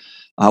much.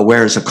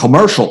 Whereas a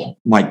commercial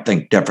might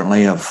think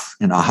differently of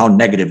how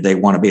negative they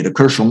want to be.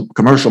 The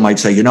commercial might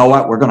say, you know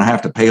what, we're going to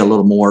have to pay a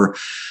little more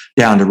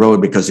down the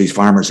road because these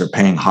farmers are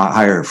paying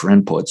higher for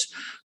inputs.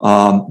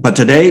 But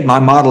today, my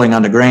modeling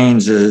on the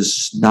grains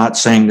is not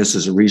saying this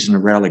is a reason to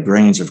rally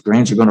grains. If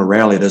grains are going to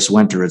rally this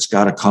winter, it's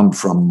got to come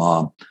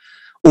from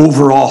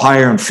overall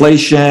higher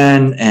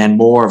inflation and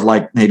more of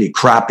like maybe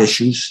crop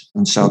issues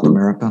in South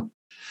America.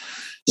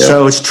 Yep.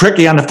 So it's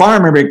tricky on the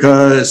farmer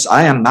because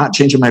I am not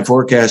changing my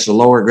forecast to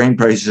lower grain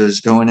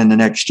prices going into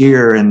next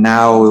year. And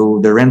now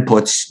their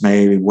inputs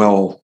may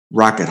well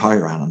rocket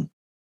higher on them.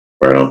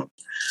 Right on.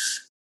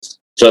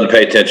 Something to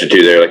pay attention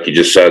to there. Like you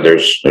just said,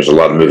 there's a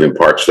lot of moving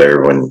parts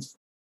there when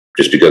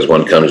just because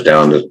one comes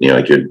down to,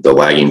 the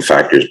lagging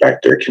factors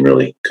back there can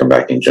really come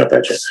back and jump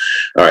at you.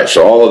 All right.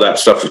 So all of that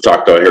stuff we've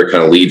talked about here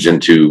kind of leads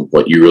into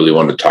what you really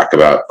wanted to talk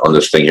about on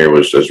this thing here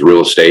was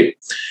real estate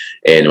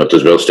and what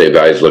those real estate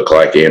values look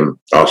like. And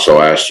also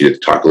asked you to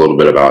talk a little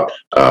bit about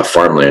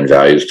farmland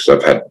values, because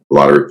I've had a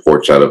lot of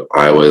reports out of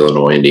Iowa,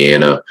 Illinois,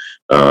 Indiana,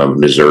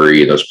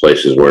 Missouri, and those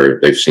places where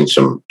they've seen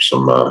some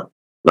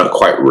not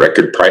quite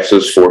record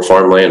prices for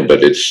farmland,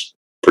 but it's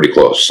pretty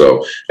close.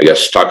 So I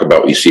guess talk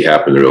about what you see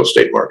happen in the real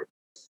estate market.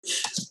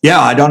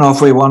 Yeah, I don't know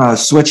if we want to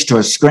switch to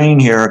a screen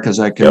here because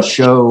I can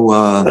show.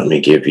 Let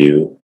me give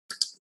you.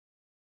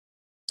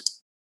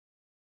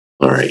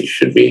 All right, you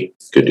should be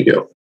good to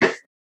go.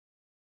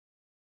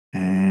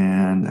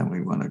 And then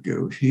we want to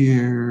go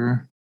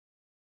here.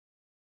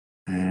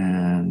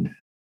 And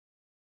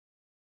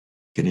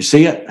can you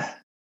see it?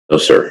 No,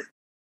 sir.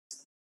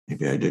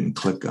 Maybe I didn't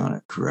click on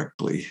it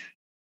correctly.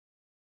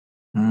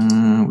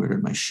 Where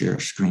did my share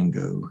screen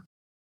go?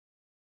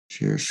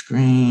 Share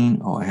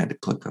screen. Oh, I had to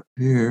click up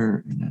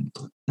here and then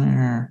click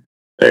there.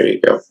 There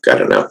you go.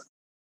 Got it now.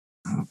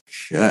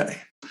 Okay.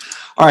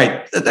 All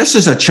right. This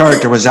is a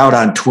chart that was out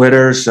on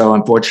Twitter. So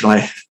unfortunately,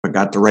 I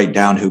forgot to write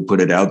down who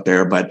put it out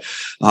there. But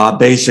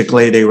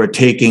basically, they were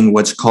taking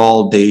what's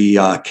called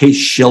the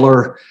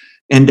Case-Shiller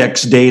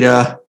index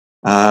data,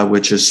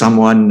 which is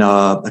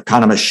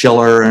economist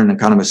Shiller and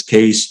economist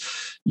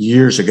Case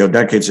years ago,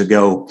 decades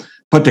ago,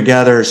 put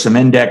together some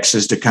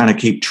indexes to kind of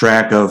keep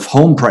track of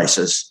home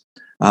prices.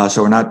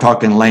 So we're not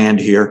talking land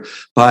here,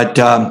 but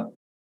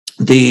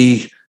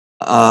the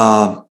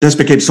This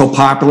became so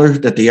popular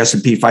that the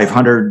S&P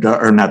 500,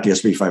 or not the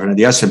S&P 500,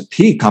 the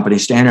S&P company,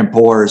 Standard &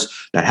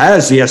 Poor's, that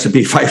has the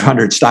S&P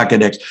 500 stock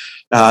index,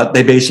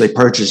 they basically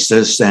purchase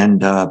this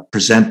and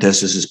present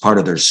this as part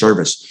of their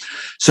service.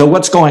 So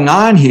what's going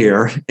on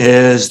here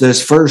is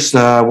this first,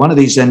 one of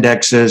these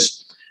indexes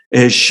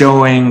is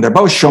showing, they're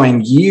both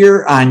showing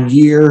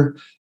year-on-year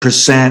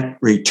percent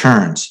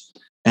returns.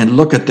 And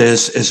look at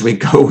this as we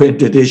go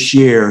into this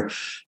year,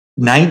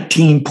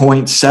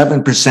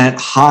 19.7%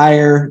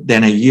 higher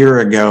than a year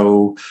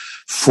ago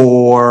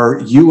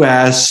for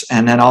US,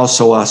 and then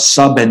also a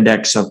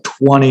sub-index of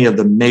 20 of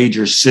the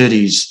major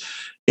cities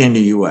in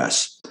the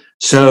US.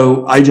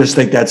 So I just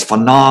think that's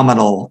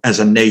phenomenal as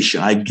a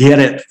nation. I get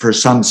it for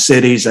some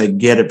cities, I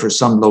get it for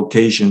some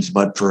locations,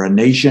 but for a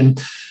nation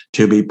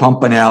to be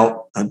pumping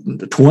out a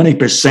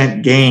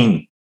 20%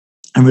 gain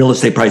in real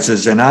estate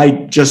prices. And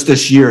I just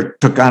this year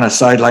took on a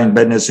sideline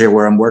business here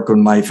where I'm working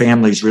with my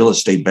family's real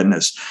estate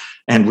business,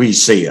 and we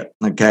see it.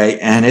 Okay.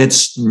 And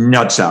it's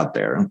nuts out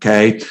there.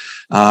 Okay.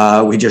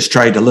 We just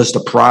tried to list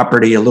a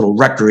property, a little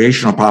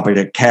recreational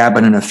property, a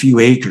cabin and a few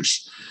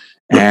acres.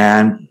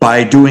 And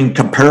by doing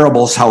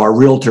comparables, how a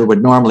realtor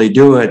would normally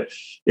do it,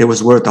 it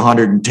was worth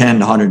 110 to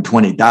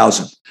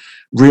 120,000.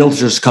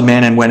 Realtors come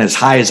in and went as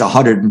high as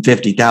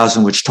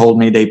 150,000, which told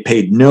me they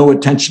paid no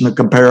attention to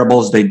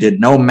comparables. They did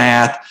no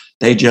math.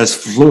 They just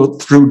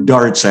threw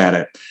darts at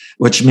it,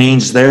 which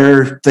means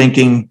they're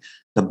thinking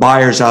the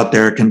buyers out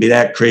there can be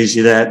that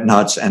crazy, that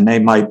nuts, and they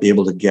might be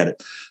able to get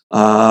it.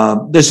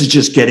 This is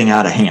just getting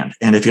out of hand.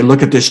 And if you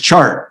look at this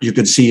chart, you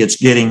can see it's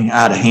getting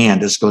out of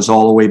hand. This goes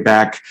all the way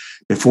back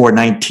before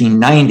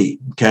 1990.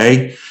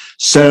 Okay.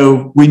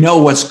 So we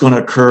know what's going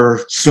to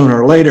occur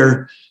sooner or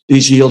later.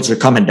 These yields are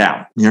coming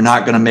down. You're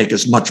not going to make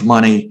as much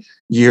money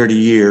year to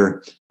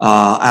year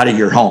out of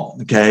your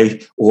home.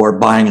 Okay. Or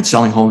buying and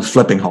selling homes,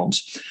 flipping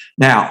homes.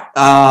 Now,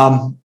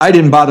 I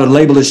didn't bother to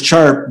label this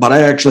chart, but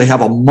I actually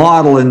have a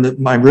model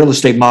in my real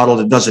estate model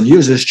that doesn't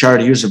use this chart.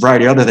 I use a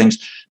variety of other things,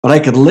 but I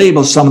could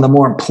label some of the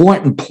more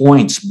important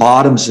points,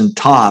 bottoms and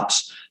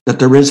tops, that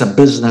there is a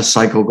business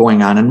cycle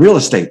going on in real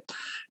estate.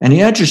 And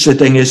the interesting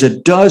thing is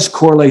it does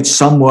correlate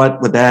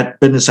somewhat with that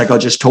business cycle I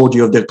just told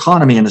you of the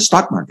economy and the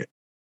stock market.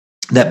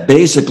 That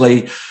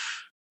basically,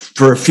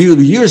 for a few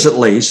years at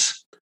least,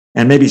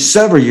 and maybe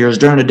several years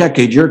during a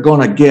decade, you're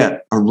going to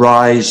get a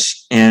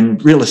rise in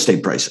real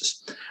estate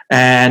prices.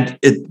 And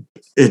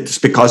it's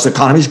because the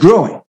economy is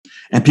growing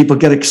and people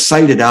get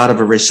excited out of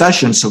a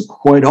recession. So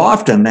quite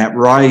often that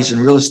rise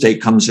in real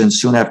estate comes in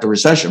soon after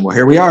recession. Well,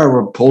 here we are,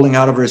 we're pulling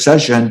out of a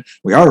recession.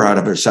 We are out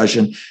of a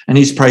recession and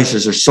these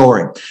prices are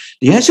soaring.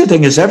 The interesting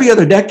thing is every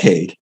other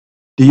decade,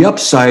 the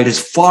upside is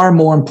far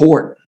more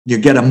important. You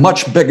get a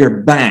much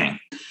bigger bang.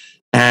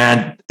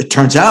 And it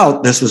turns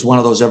out this was one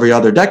of those every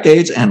other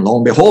decades, and lo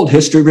and behold,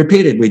 history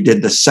repeated. We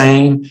did the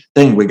same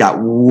thing. We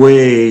got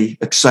way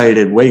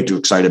excited, way too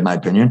excited, in my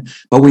opinion,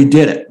 but we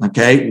did it.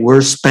 Okay. We're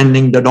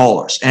spending the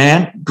dollars.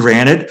 And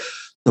granted,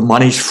 the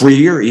money's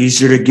freer,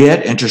 easier to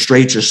get. Interest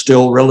rates are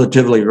still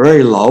relatively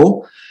very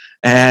low.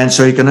 And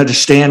so you can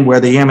understand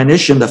where the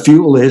ammunition, the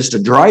fuel is to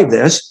drive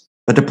this.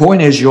 But the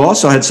point is, you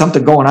also had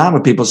something going on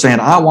with people saying,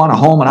 I want a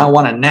home and I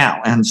want it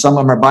now. And some of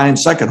them are buying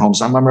second homes.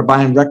 Some of them are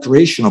buying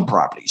recreational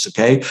properties.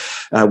 Okay.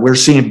 We're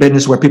seeing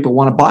business where people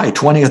want to buy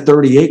 20 or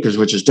 30 acres,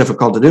 which is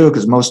difficult to do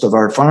because most of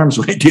our farms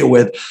we deal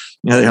with,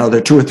 they're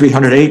 200 or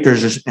 300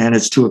 acres and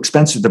it's too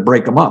expensive to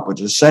break them up,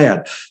 which is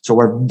sad. So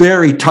we're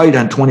very tight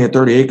on 20 or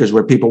 30 acres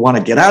where people want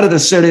to get out of the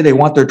city. They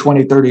want their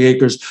 20, 30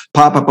 acres,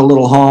 pop up a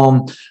little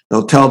home.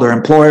 They'll tell their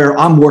employer,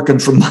 I'm working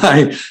from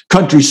my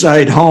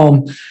countryside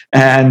home,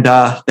 and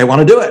they want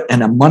to do it.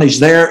 And the money's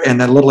there, and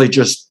they're literally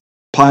just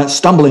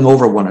stumbling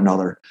over one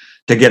another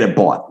to get it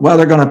bought. Well,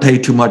 they're going to pay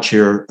too much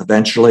here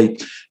eventually.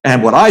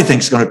 And what I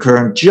think is going to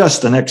occur in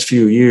just the next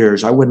few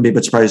years, I wouldn't be a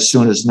bit surprised as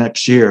soon as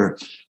next year,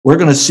 we're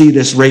going to see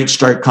this rate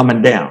start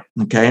coming down.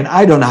 Okay. And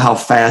I don't know how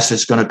fast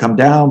it's going to come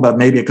down, but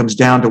maybe it comes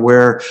down to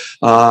where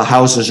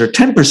houses are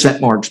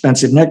 10% more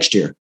expensive next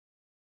year.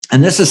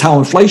 And this is how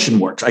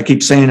inflation works. I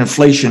keep saying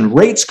inflation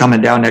rates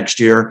coming down next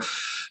year,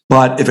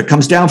 but if it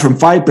comes down from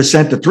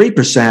 5% to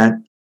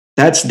 3%,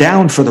 that's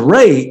down for the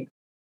rate,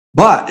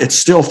 but it's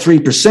still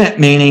 3%,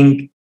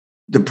 meaning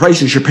the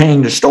prices you're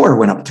paying the store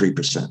went up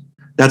 3%.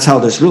 That's how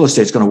this real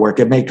estate is going to work.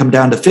 It may come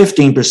down to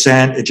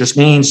 15%. It just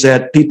means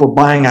that people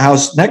buying a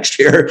house next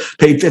year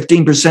paid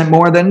 15%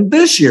 more than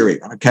this year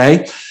even,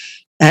 okay?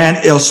 And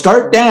it'll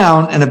start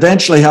down, and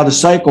eventually how the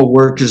cycle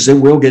works is it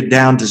will get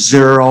down to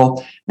zero.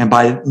 And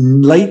by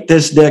late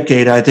this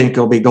decade, I think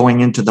it'll be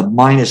going into the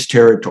minus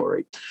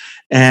territory.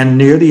 And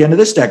near the end of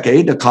this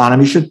decade, the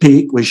economy should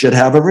peak. We should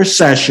have a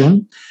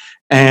recession.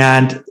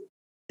 And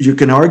you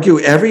can argue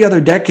every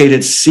other decade,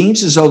 it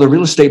seems as though the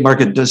real estate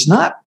market does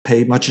not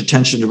pay much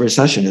attention to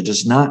recession. It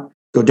does not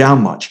go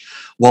down much.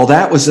 Well,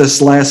 that was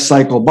this last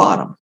cycle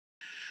bottom.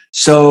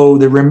 So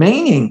the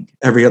remaining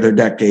every other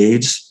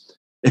decades,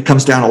 it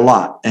comes down a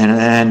lot.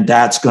 And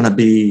that's going to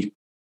be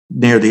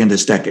near the end of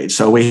this decade.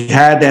 So we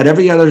had that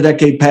every other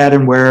decade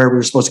pattern where we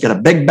were supposed to get a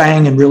big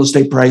bang in real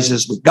estate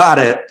prices. We got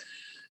it.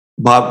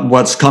 But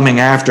what's coming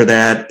after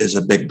that is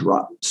a big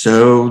drop.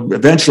 So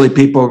eventually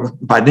people,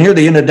 by near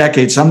the end of the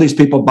decade, some of these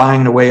people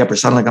buying the way up are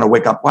suddenly going to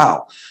wake up,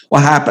 wow,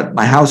 what happened?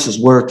 My house is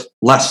worth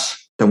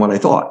less than what I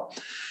thought.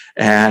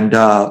 And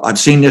I've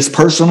seen this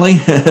personally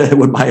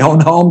with my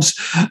own homes.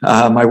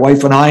 My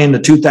wife and I in the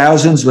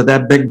 2000s with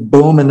that big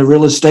boom in the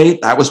real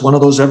estate, that was one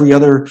of those every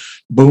other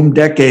boom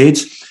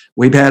decades.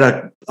 We've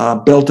had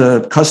built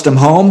a custom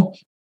home,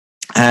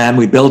 and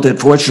we built it,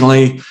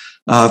 fortunately,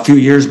 a few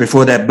years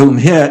before that boom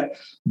hit.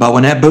 But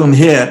when that boom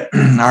hit,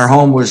 our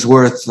home was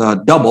worth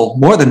double,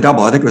 more than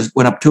double. I think it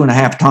went up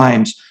 2.5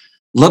 times,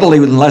 literally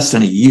within less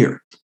than a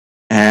year.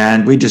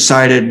 And we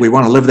decided we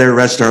want to live there the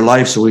rest of our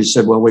life. So we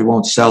said, well, we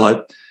won't sell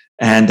it.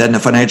 And then the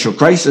financial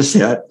crisis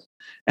hit.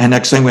 And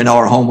next thing we know,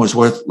 our home was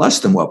worth less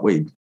than what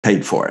we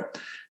paid for it.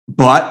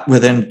 But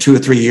within 2 or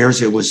 3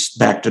 years, it was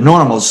back to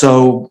normal.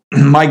 So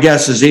my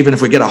guess is even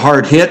if we get a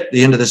hard hit at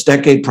the end of this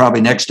decade,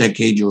 probably next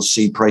decade, you'll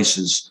see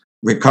prices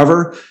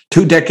recover.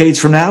 2 decades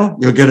from now,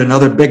 you'll get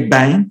another big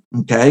bang.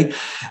 Okay,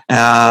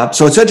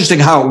 so it's interesting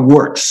how it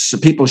works. So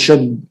people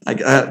shouldn't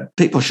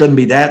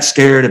be that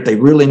scared. If they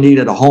really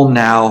needed a home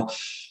now,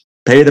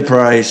 pay the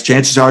price.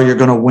 Chances are you're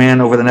going to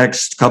win over the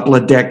next couple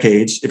of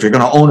decades if you're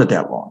going to own it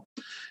that long.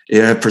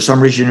 If for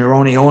some reason you're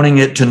only owning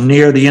it to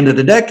near the end of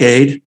the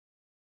decade,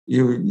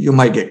 you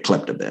might get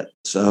clipped a bit.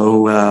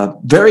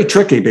 So very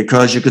tricky,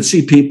 because you could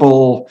see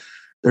people.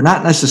 They're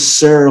not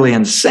necessarily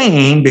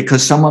insane,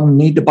 because some of them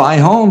need to buy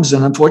homes.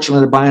 And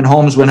unfortunately, they're buying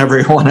homes when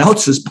everyone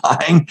else is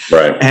buying.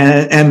 Right.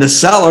 And the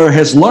seller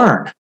has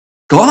learned,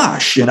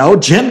 gosh,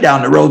 Jim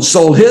down the road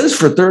sold his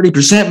for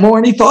 30% more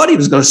than he thought he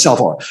was going to sell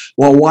for.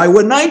 Well, why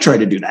wouldn't I try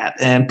to do that?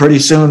 And pretty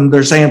soon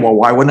they're saying, well,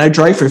 why wouldn't I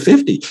try for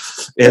 50?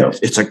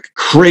 It's a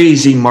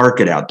crazy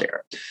market out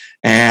there.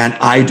 And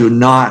I do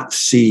not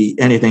see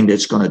anything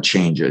that's going to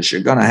change this.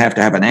 You're going to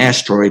have an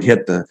asteroid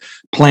hit the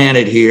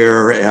planet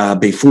here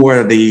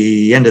before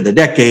the end of the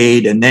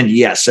decade. And then,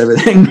 yes,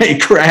 everything may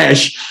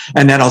crash.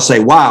 And then I'll say,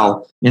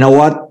 wow, you know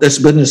what? This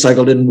business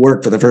cycle didn't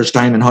work for the first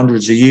time in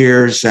hundreds of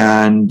years.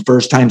 And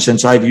first time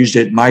since I've used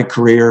it in my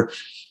career.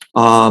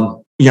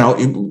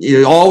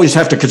 You always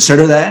have to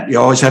consider that. You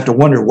always have to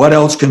wonder what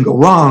else can go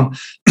wrong.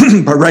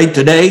 But right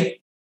today,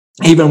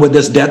 even with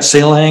this debt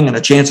ceiling and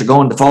a chance of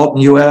going default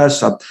in the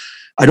U.S.,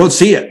 I don't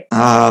see it.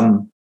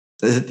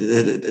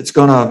 It's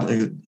going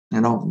to,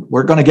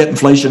 we're going to get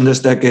inflation this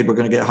decade. We're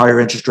going to get higher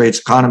interest rates.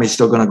 Economy's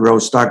still going to grow.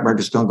 Stock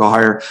market's going to go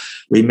higher.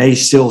 We may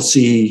still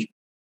see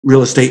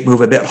real estate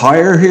move a bit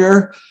higher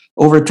here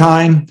over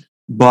time.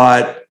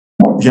 But,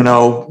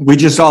 we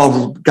just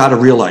all got to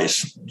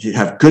realize you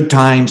have good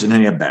times and then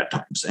you have bad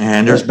times.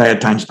 And there's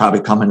bad times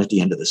probably coming at the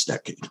end of this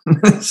decade.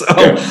 So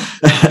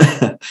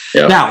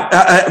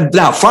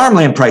now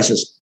farmland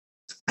prices.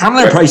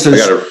 Farmland prices.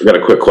 I got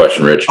a quick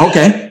question, Rich.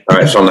 Okay. All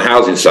right. So on the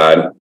housing side,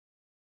 all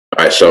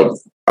right. So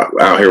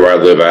out here where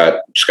I live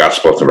at,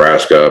 Scottsbluff,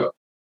 Nebraska,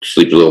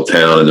 sleepy little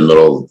town in the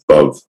middle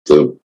of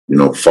the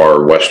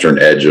far western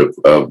edge of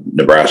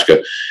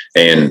Nebraska,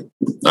 and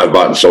I've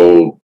bought and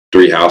sold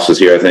 3 houses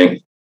here, I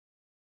think.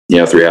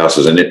 3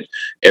 houses, and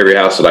every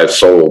house that I've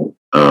sold,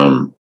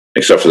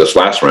 except for this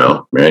last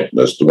round, right?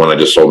 That's the one I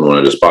just sold and the one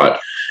I just bought.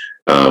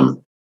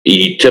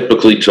 You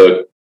typically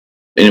took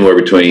anywhere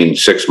between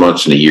 6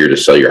 months and a year to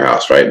sell your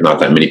house, right? Not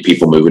that many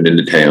people moving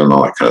into town,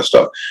 all that kind of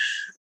stuff.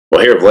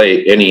 Well, here of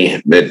late, any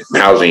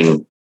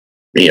housing,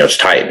 it's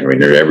tight. I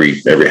mean,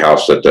 every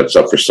house that's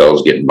up for sale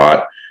is getting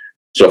bought.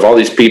 So if all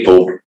these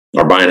people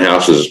are buying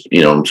houses,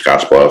 in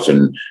Scottsbluff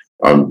and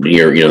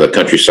near, the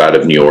countryside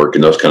of New York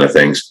and those kind of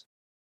things,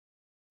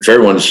 if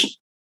everyone's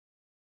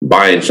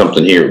buying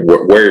something here,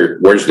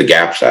 where's the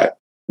gaps at?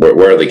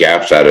 Where are the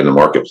gaps at in the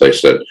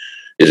marketplace? That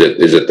is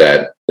it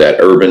that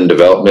urban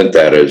development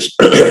that is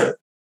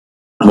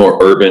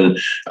more urban?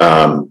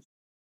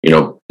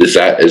 Is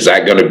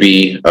that going to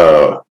be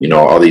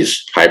all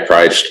these high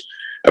priced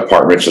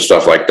apartments and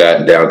stuff like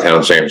that in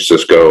downtown San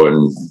Francisco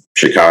and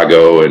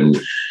Chicago and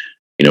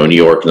New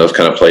York and those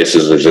kind of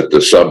places? Is it the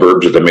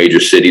suburbs of the major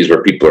cities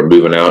where people are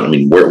moving out? I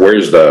mean,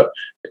 where's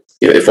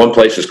if one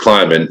place is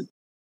climbing,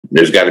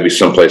 there's got to be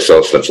someplace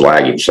else that's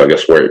lagging. So I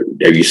guess where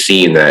have you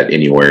seen that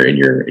anywhere in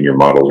your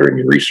models or in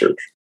your research?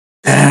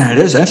 It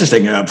is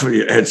interesting.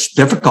 It's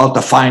difficult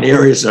to find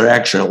areas that are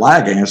actually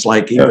lagging. It's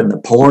like even the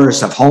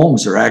poorest of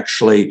homes are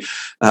actually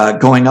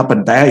going up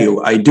in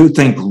value. I do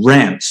think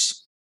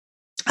rents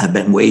have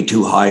been way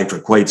too high for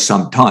quite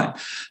some time.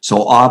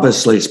 So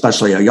obviously,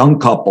 especially a young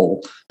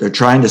couple, they're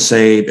trying to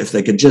save. If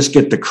they could just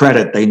get the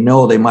credit, they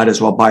know they might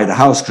as well buy the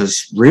house,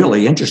 because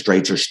really interest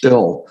rates are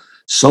still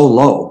so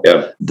low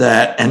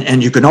that,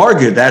 and you can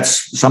argue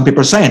some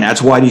people are saying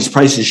that's why these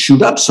prices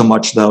shoot up so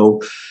much,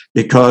 though,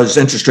 because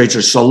interest rates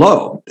are so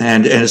low.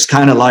 And it's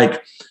kind of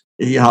like,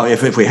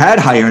 if we had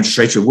higher interest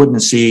rates, we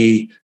wouldn't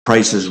see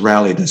prices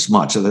rally this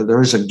much. So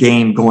there is a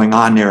game going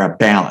on there, a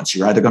balance.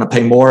 You're either going to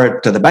pay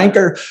more to the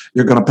banker,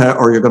 you're going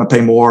to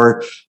pay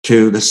more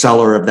to the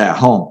seller of that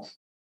home.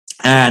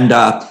 And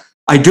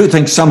I do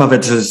think some of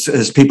it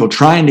is people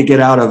trying to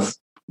get out of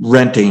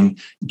renting,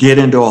 get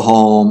into a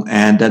home,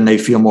 and then they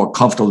feel more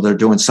comfortable they're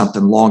doing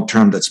something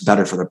long-term that's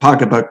better for their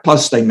pocketbook.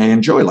 Plus, they may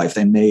enjoy life.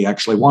 They may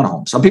actually want a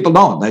home. Some people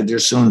don't. They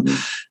just soon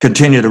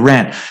continue to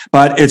rent.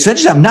 But it's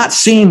interesting. I'm not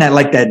seeing that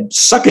like that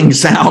sucking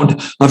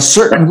sound of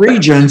certain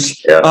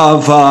regions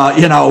of,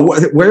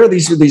 where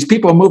these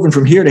people are moving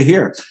from here to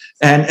here.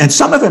 And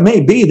some of it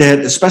may be that,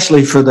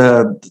 especially for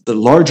the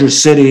larger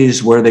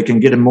cities where they can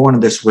get in more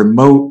into this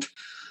remote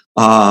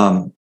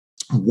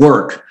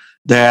work,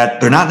 that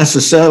they're not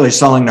necessarily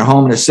selling their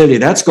home in the city.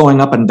 That's going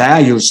up in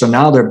value. So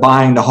now they're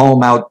buying the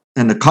home out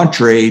in the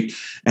country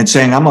and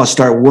saying, I'm going to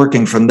start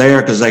working from there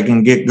because I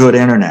can get good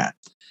internet.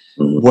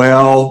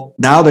 Well,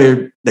 now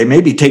they may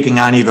be taking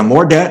on even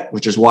more debt,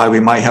 which is why we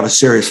might have a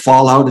serious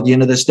fallout at the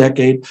end of this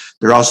decade.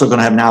 They're also going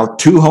to have now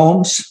 2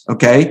 homes,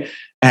 okay?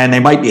 And they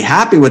might be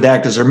happy with that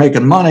because they're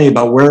making money,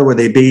 but where would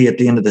they be at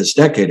the end of this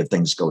decade if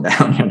things go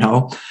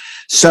down,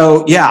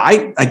 So, yeah,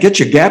 I get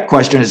your gap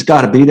question. It's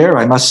got to be there.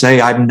 I must say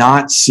I'm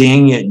not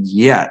seeing it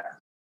yet.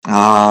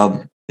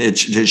 It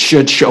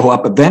should show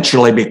up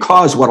eventually,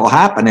 because what will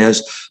happen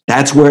is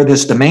that's where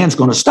this demand's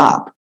going to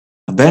stop.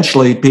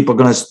 Eventually, people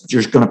are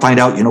just going to find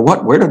out,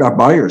 where did our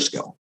buyers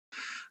go?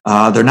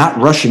 They're not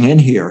rushing in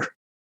here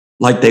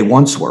like they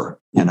once were,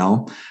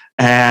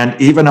 And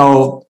even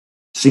though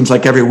it seems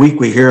like every week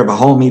we hear of a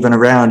home even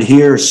around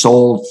here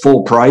sold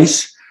full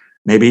price,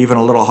 maybe even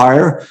a little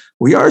higher,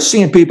 we are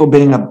seeing people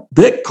being a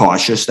bit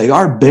cautious. They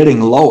are bidding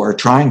lower,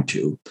 trying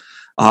to.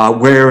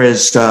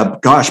 Whereas,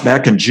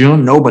 back in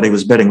June, nobody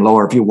was bidding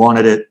lower. If you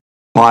wanted it,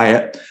 buy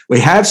it.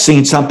 We have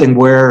seen something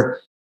where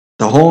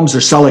the homes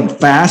are selling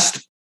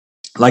fast,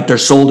 like they're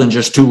sold in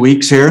just 2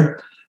 weeks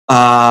here.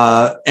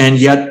 And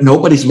yet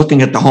nobody's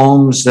looking at the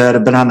homes that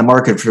have been on the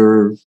market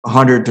for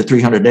 100 to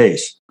 300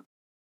 days.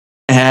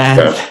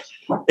 And,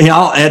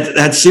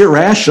 that's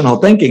irrational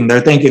thinking.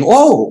 They're thinking,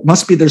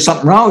 must be there's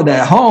something wrong with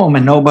that home,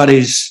 and nobody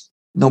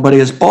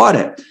has bought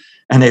it.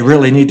 And they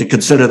really need to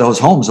consider those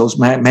homes. Those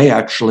may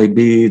actually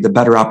be the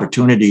better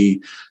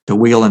opportunity to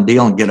wheel and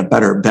deal and get a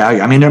better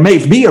value. I mean, there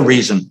may be a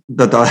reason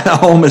that the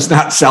home is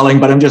not selling,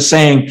 but I'm just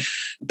saying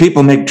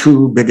people make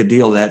too big a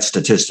deal of that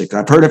statistic.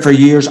 I've heard it for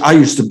years. I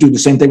used to do the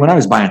same thing when I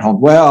was buying home.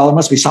 Well, there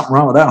must be something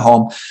wrong with that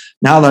home.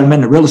 Now that I'm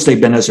in the real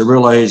estate business, I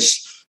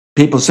realize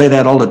people say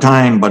that all the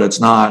time, but it's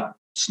not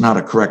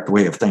a correct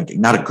way of thinking,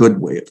 not a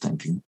good way of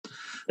thinking.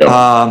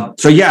 Yep.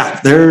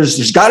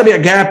 There's got to be a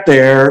gap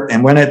there,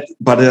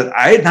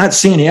 I had not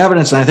seen any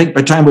evidence. And I think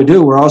by the time we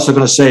do, we're also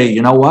going to say,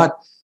 you know what,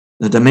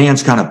 the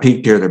demand's kind of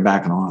peaked here. They're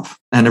backing off,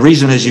 and the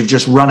reason is you've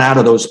just run out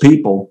of those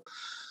people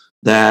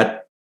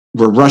that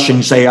were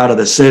rushing, say, out of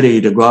the city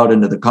to go out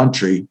into the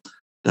country,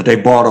 that they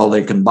bought all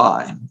they can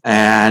buy,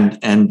 and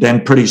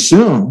then pretty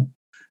soon,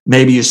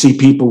 maybe you see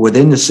people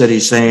within the city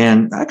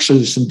saying, actually,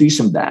 there's some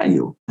decent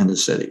value in the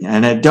city,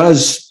 and it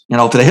does.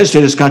 For the history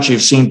of this country,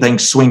 you've seen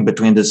things swing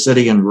between the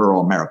city and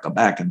rural America,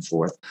 back and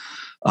forth,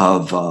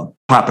 of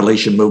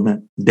population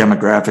movement,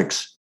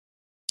 demographics.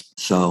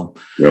 So,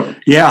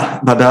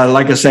 but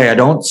like I say, I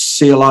don't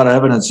see a lot of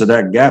evidence of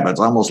that gap.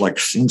 It's almost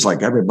seems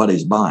like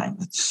everybody's buying.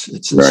 It's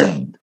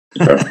insane.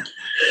 Right.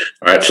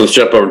 All right, so let's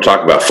jump over and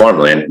talk about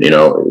farmland.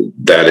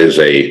 That is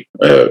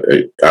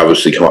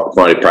obviously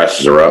commodity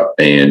prices are up,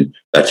 and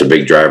that's a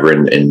big driver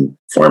in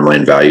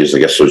farmland values, I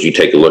guess. So as you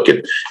take a look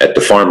at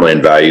the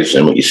farmland values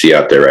and what you see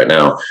out there right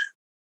now,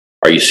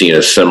 are you seeing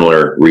a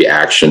similar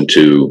reaction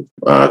to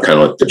kind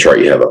of like the chart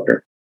you have up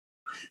there?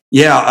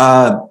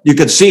 Yeah, you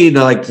could see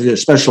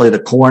especially the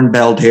Corn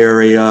Belt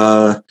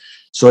area,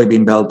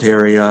 soybean belt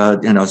area,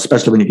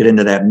 especially when you get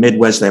into that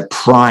Midwest, that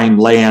prime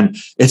land,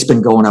 it's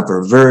been going up for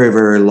a very,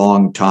 very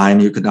long time.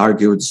 You could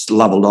argue it's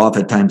leveled off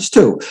at times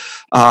too.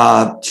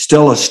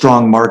 Still a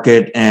strong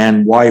market.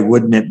 And why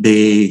wouldn't it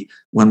be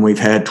when we've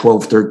had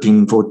 $12,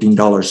 $13, $14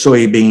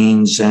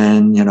 soybeans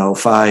and, $5,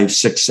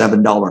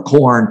 $6, $7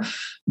 corn?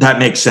 That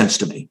makes sense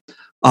to me.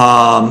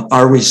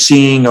 Are we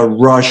seeing a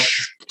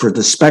rush for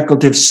the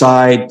speculative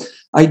side?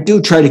 I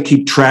do try to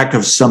keep track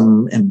of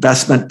some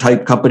investment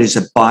type companies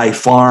that buy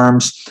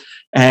farms,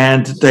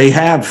 and they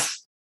have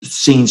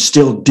seen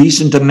still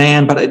decent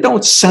demand, but I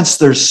don't sense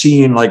they're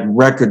seeing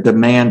record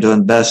demand to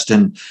invest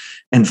in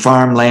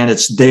farmland.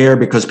 It's there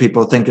because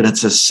people are thinking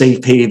it's a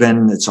safe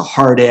haven. It's a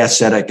hard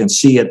asset. I can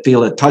see it,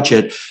 feel it, touch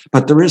it,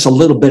 but there is a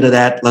little bit of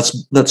that.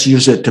 Let's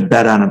use it to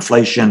bet on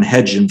inflation,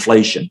 hedge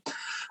inflation.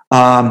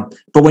 But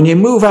when you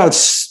move out,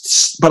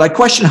 but I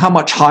question how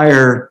much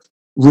higher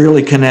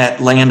really can that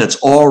land that's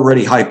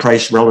already high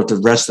priced relative to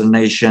the rest of the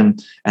nation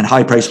and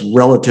high priced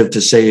relative to,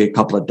 say, a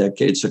couple of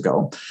decades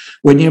ago.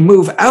 When you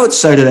move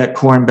outside of that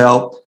Corn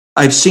Belt,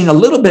 I've seen a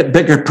little bit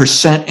bigger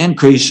percent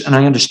increase, and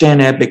I understand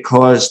that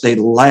because they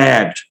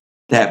lagged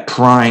that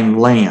prime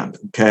land,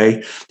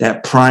 okay,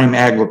 that prime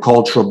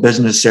agricultural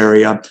business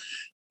area,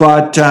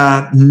 but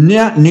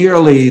not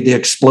nearly the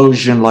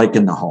explosion like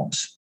in the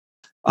homes.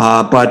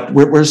 But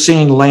we're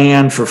seeing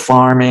land for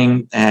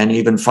farming, and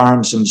even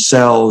farms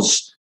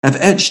themselves have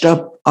edged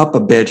up a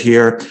bit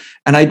here.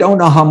 And I don't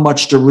know how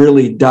much to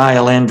really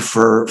dial in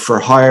for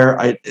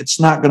higher. It's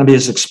not going to be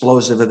as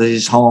explosive as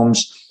these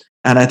homes.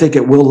 And I think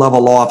it will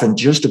level off in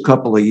just a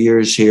couple of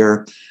years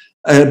here.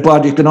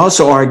 But you can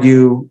also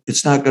argue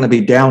it's not going to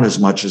be down as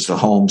much as the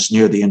homes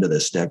near the end of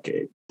this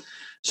decade.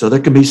 So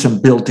there can be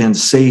some built-in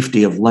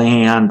safety of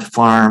land,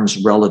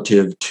 farms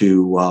relative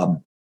to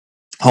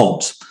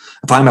homes.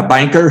 If I'm a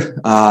banker,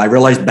 I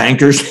realize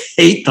bankers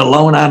hate the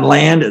loan on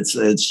land.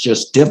 It's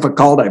just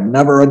difficult. I've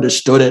never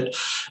understood it.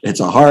 It's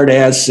a hard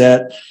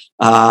asset,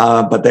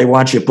 but they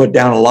want you to put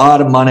down a lot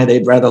of money.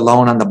 They'd rather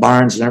loan on the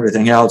barns and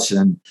everything else.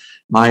 And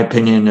my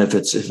opinion, if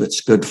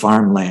it's good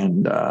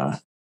farmland,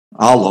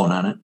 I'll loan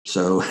on it.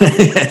 So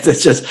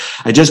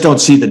I just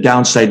don't see the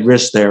downside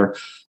risk there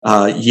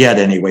yet.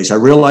 Anyways, I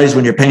realize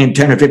when you're paying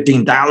 10 or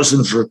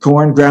 15,000 for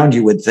corn ground,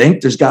 you would think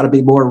there's got to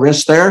be more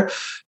risk there.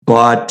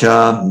 But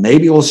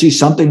maybe we'll see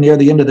something near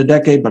the end of the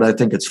decade, but I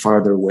think it's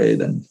farther away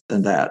than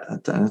that.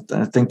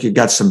 I think you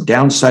got some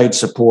downside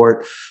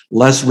support,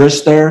 less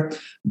risk there,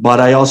 but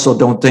I also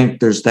don't think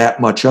there's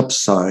that much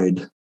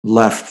upside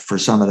left for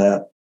some of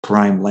that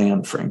prime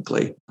land,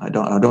 frankly. I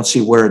don't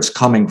see where it's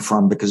coming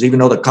from, because even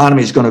though the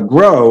economy is going to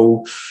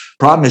grow,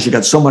 problem is you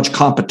got so much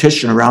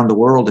competition around the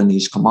world in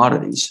these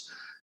commodities.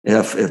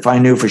 If I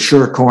knew for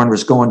sure corn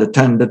was going to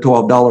 $10 to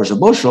 $12 a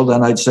bushel,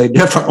 then I'd say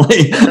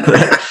differently.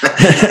 That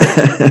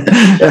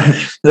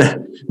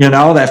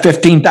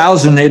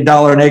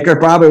 $15,000 an acre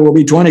probably will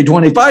be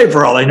 2025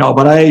 for all I know.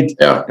 But I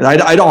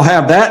don't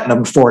have that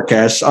in the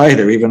forecast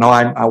either, even though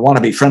I want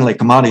to be friendly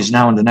commodities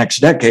now in the next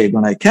decade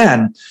when I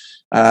can.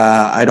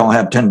 I don't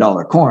have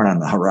 $10 corn on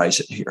the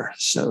horizon here.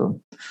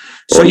 So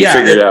you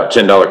figured out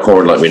 $10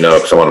 corn, let me know,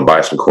 because I want to buy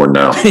some corn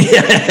now.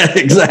 Yeah,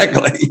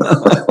 exactly.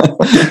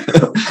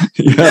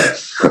 Yeah.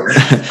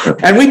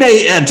 And we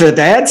may,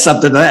 to add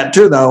something to that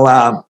too,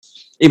 though,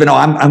 even though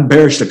I'm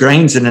bearish the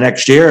grains in the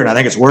next year, and I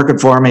think it's working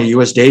for me.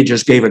 USDA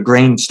just gave a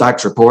grain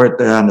stocks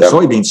report on the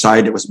soybean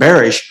side. It was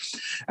bearish.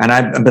 And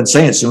I've been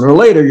saying sooner or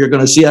later, you're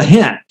going to see a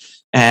hint.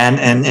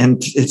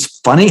 And it's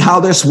funny how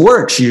this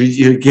works.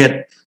 You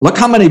get, look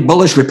how many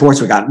bullish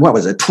reports we got. What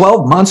was it?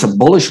 12 months of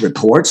bullish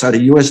reports out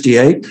of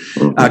USDA.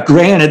 Mm-hmm.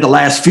 Granted, the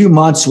last few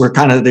months were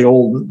kind of the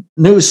old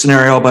news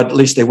scenario, but at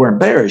least they weren't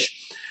bearish.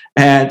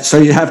 And so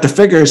you have to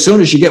figure as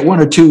soon as you get one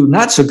or two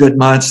not so good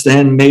months,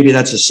 then maybe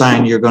that's a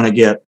sign you're going to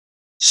get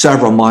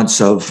several months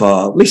of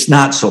at least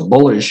not so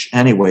bullish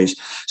anyways.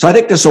 So I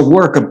think this will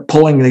work of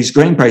pulling these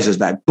grain prices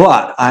back.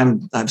 But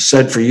I've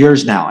said for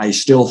years now, I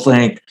still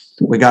think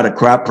we got a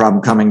crop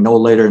problem coming no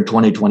later in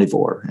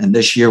 2024. And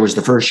this year was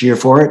the first year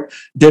for it.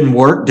 Didn't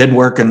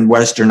work in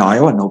Western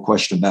Iowa, no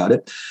question about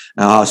it.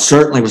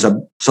 Certainly was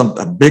a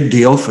big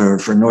deal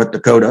for North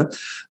Dakota,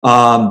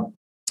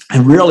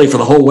 and really for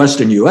the whole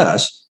Western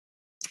U.S.,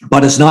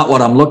 but it's not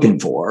what I'm looking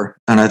for.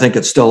 And I think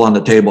it's still on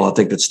the table. I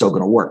think it's still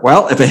going to work.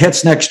 Well, if it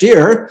hits next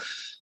year,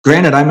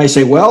 granted, I may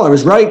say, well, I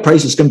was right.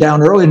 Prices come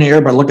down early in the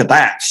year, but look at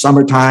that.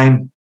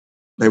 Summertime,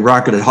 they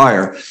rocketed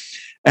higher.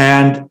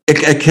 And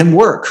it can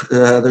work.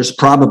 There's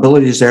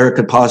probabilities there it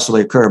could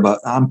possibly occur, but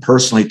I'm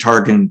personally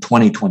targeting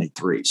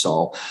 2023.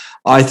 So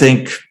I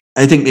think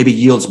maybe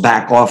yields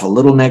back off a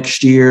little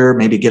next year,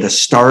 maybe get a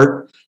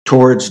start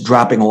towards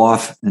dropping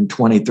off in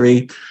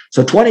 23.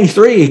 So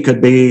 23 could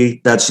be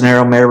that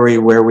scenario maybe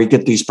where we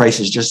get these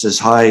prices just as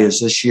high as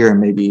this year and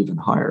maybe even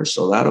higher.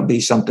 So that'll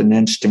be something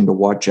interesting to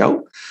watch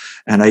out.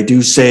 And I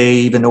do say,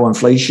 even though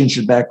inflation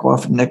should back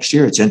off next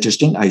year, it's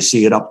interesting. I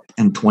see it up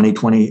in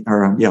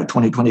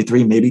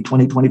 2023, maybe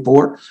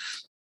 2024.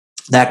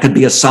 That could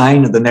be a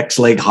sign of the next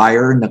leg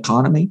higher in the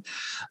economy.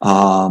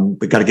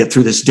 We got to get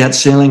through this debt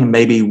ceiling,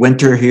 maybe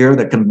winter here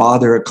that can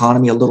bother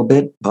economy a little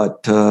bit,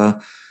 but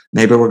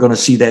maybe we're going to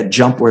see that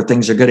jump where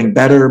things are getting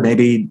better.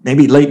 Maybe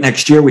late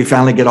next year, we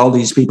finally get all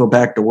these people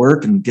back to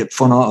work and get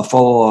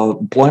full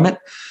employment.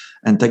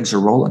 And things are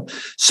rolling.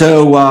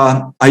 So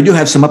I do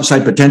have some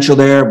upside potential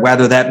there.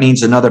 Whether that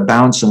means another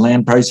bounce in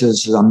land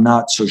prices, I'm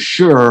not so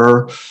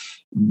sure.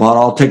 But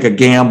I'll take a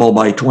gamble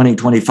by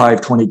 2025,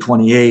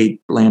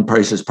 2028, land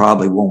prices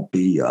probably won't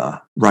be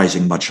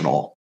rising much at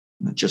all.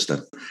 Just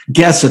a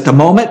guess at the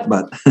moment,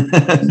 but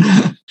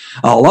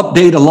I'll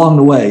update along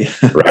the way.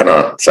 Right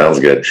on. Sounds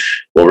good.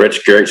 Well,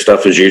 Rich, great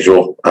stuff as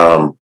usual.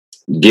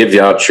 Give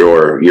out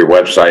your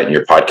website and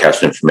your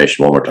podcast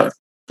information one more time.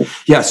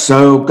 Yes.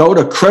 So go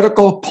to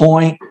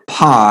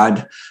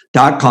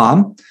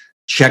criticalpointpod.com.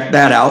 Check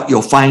that out.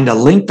 You'll find a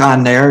link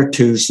on there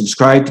to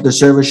subscribe to the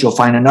service. You'll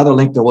find another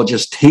link that will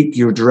just take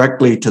you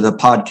directly to the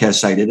podcast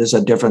site. It is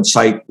a different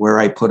site where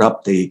I put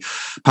up the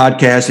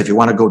podcast. If you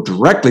want to go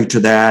directly to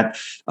that,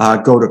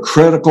 go to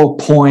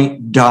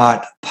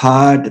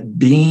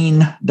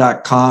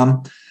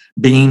criticalpoint.podbean.com.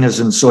 Bean is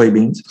in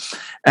soybeans.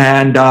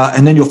 And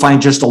then you'll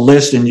find just a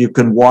list, and you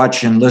can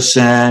watch and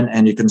listen,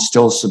 and you can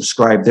still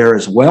subscribe there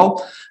as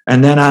well.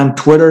 And then on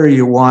Twitter,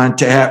 you want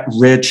to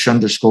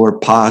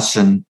 @Rich_Poss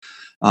and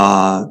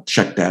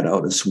check that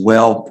out as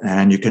well.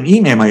 And you can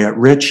email me at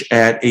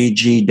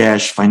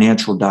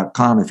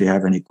rich@ag-financial.com if you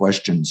have any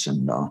questions,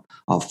 and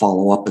I'll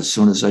follow up as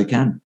soon as I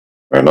can.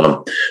 Right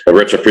on. Well,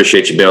 Rich, I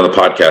appreciate you being on the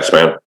podcast,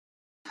 man.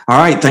 All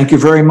right. Thank you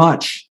very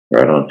much.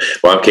 Right on.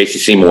 Well, I'm Casey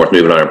Seymour with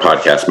Moving Iron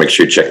Podcast. Make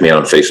sure you check me out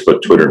on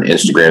Facebook, Twitter, and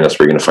Instagram. That's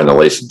where you're going to find the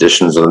latest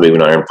editions of the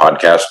Moving Iron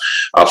Podcast.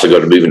 Also go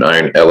to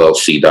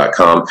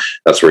movingironllc.com.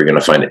 That's where you're going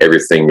to find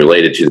everything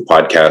related to the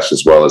podcast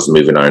as well as the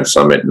Moving Iron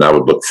Summit. And I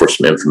would look for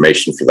some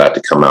information for that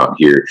to come out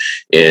here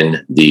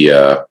in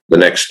the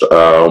next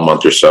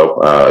month or so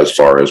as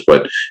far as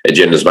what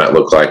agendas might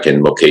look like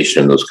and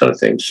location and those kind of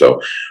things.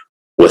 So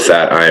with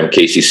that, I am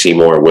Casey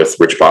Seymour with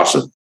Rich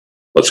Boston.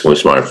 Let's go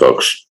smart,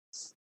 folks.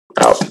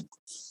 Out.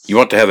 You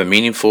want to have a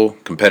meaningful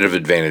competitive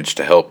advantage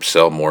to help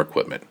sell more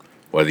equipment.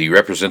 Whether you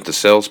represent the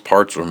sales,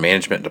 parts, or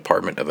management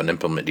department of an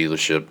implement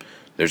dealership,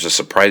 there's a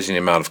surprising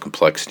amount of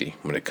complexity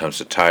when it comes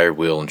to tire,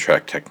 wheel, and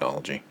track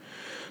technology.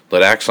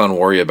 Let Axon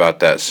worry about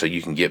that so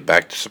you can get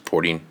back to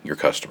supporting your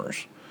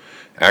customers.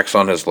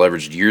 Axon has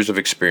leveraged years of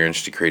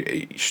experience to create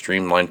a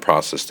streamlined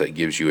process that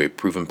gives you a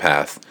proven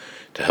path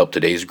to help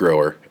today's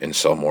grower and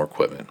sell more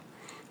equipment.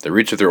 The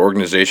roots of their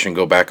organization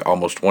go back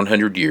almost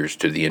 100 years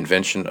to the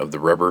invention of the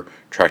rubber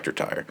tractor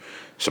tire.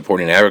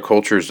 Supporting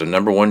agriculture is the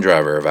number one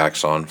driver of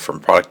Axon from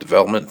product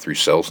development through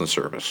sales and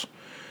service.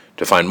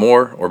 To find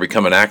more or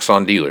become an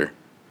Axon dealer,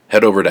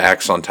 head over to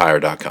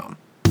axontire.com.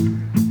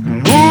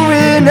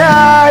 Moving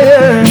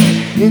iron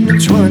in the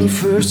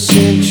 21st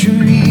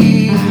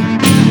century.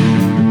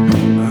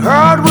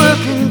 Hardware